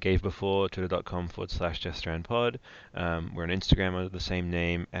 Twitter I gave before, twitter.com/DeathStrandPod. We're on Instagram under the same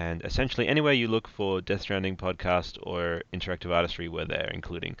name, and essentially anywhere you look for Death Stranding Podcast or Interactive Artistry, we're there,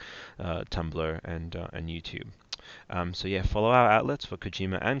 including Tumblr and YouTube. So yeah, follow our outlets for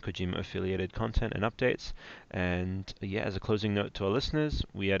Kojima and Kojima affiliated content and updates. And yeah, as a closing note to our listeners,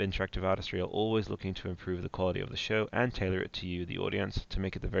 we at Interactive Artistry are always looking to improve the quality of the show and tailor it to you, the audience, to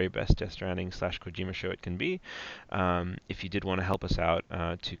make it the very best Death Stranding/Kojima show it can be. If you did want to help us out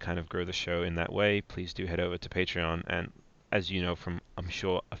to kind of grow the show in that way, please do head over to Patreon. And as you know from, I'm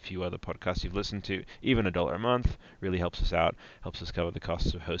sure, a few other podcasts you've listened to, even $1 a month really helps us out, helps us cover the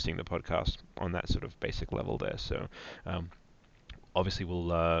costs of hosting the podcast on that sort of basic level there. So obviously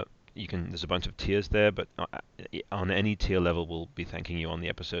there's a bunch of tiers there, but on any tier level we'll be thanking you on the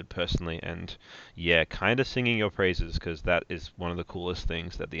episode personally, and yeah, kind of singing your praises, because that is one of the coolest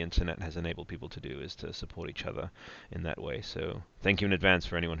things that the internet has enabled people to do, is to support each other in that way. So thank you in advance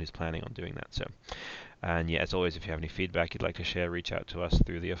for anyone who's planning on doing that. So, and yeah, as always, if you have any feedback you'd like to share, reach out to us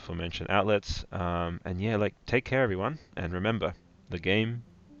through the aforementioned outlets. And yeah, take care everyone, and remember, the game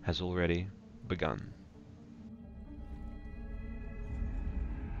has already begun.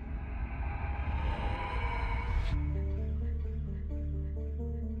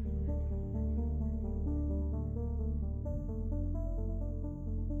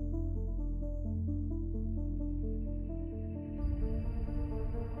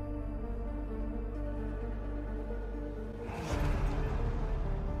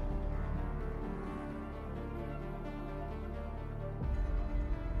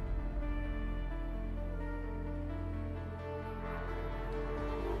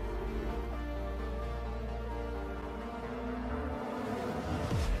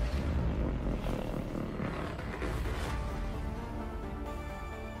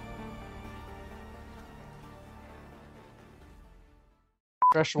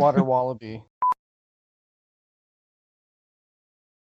 Freshwater wallaby.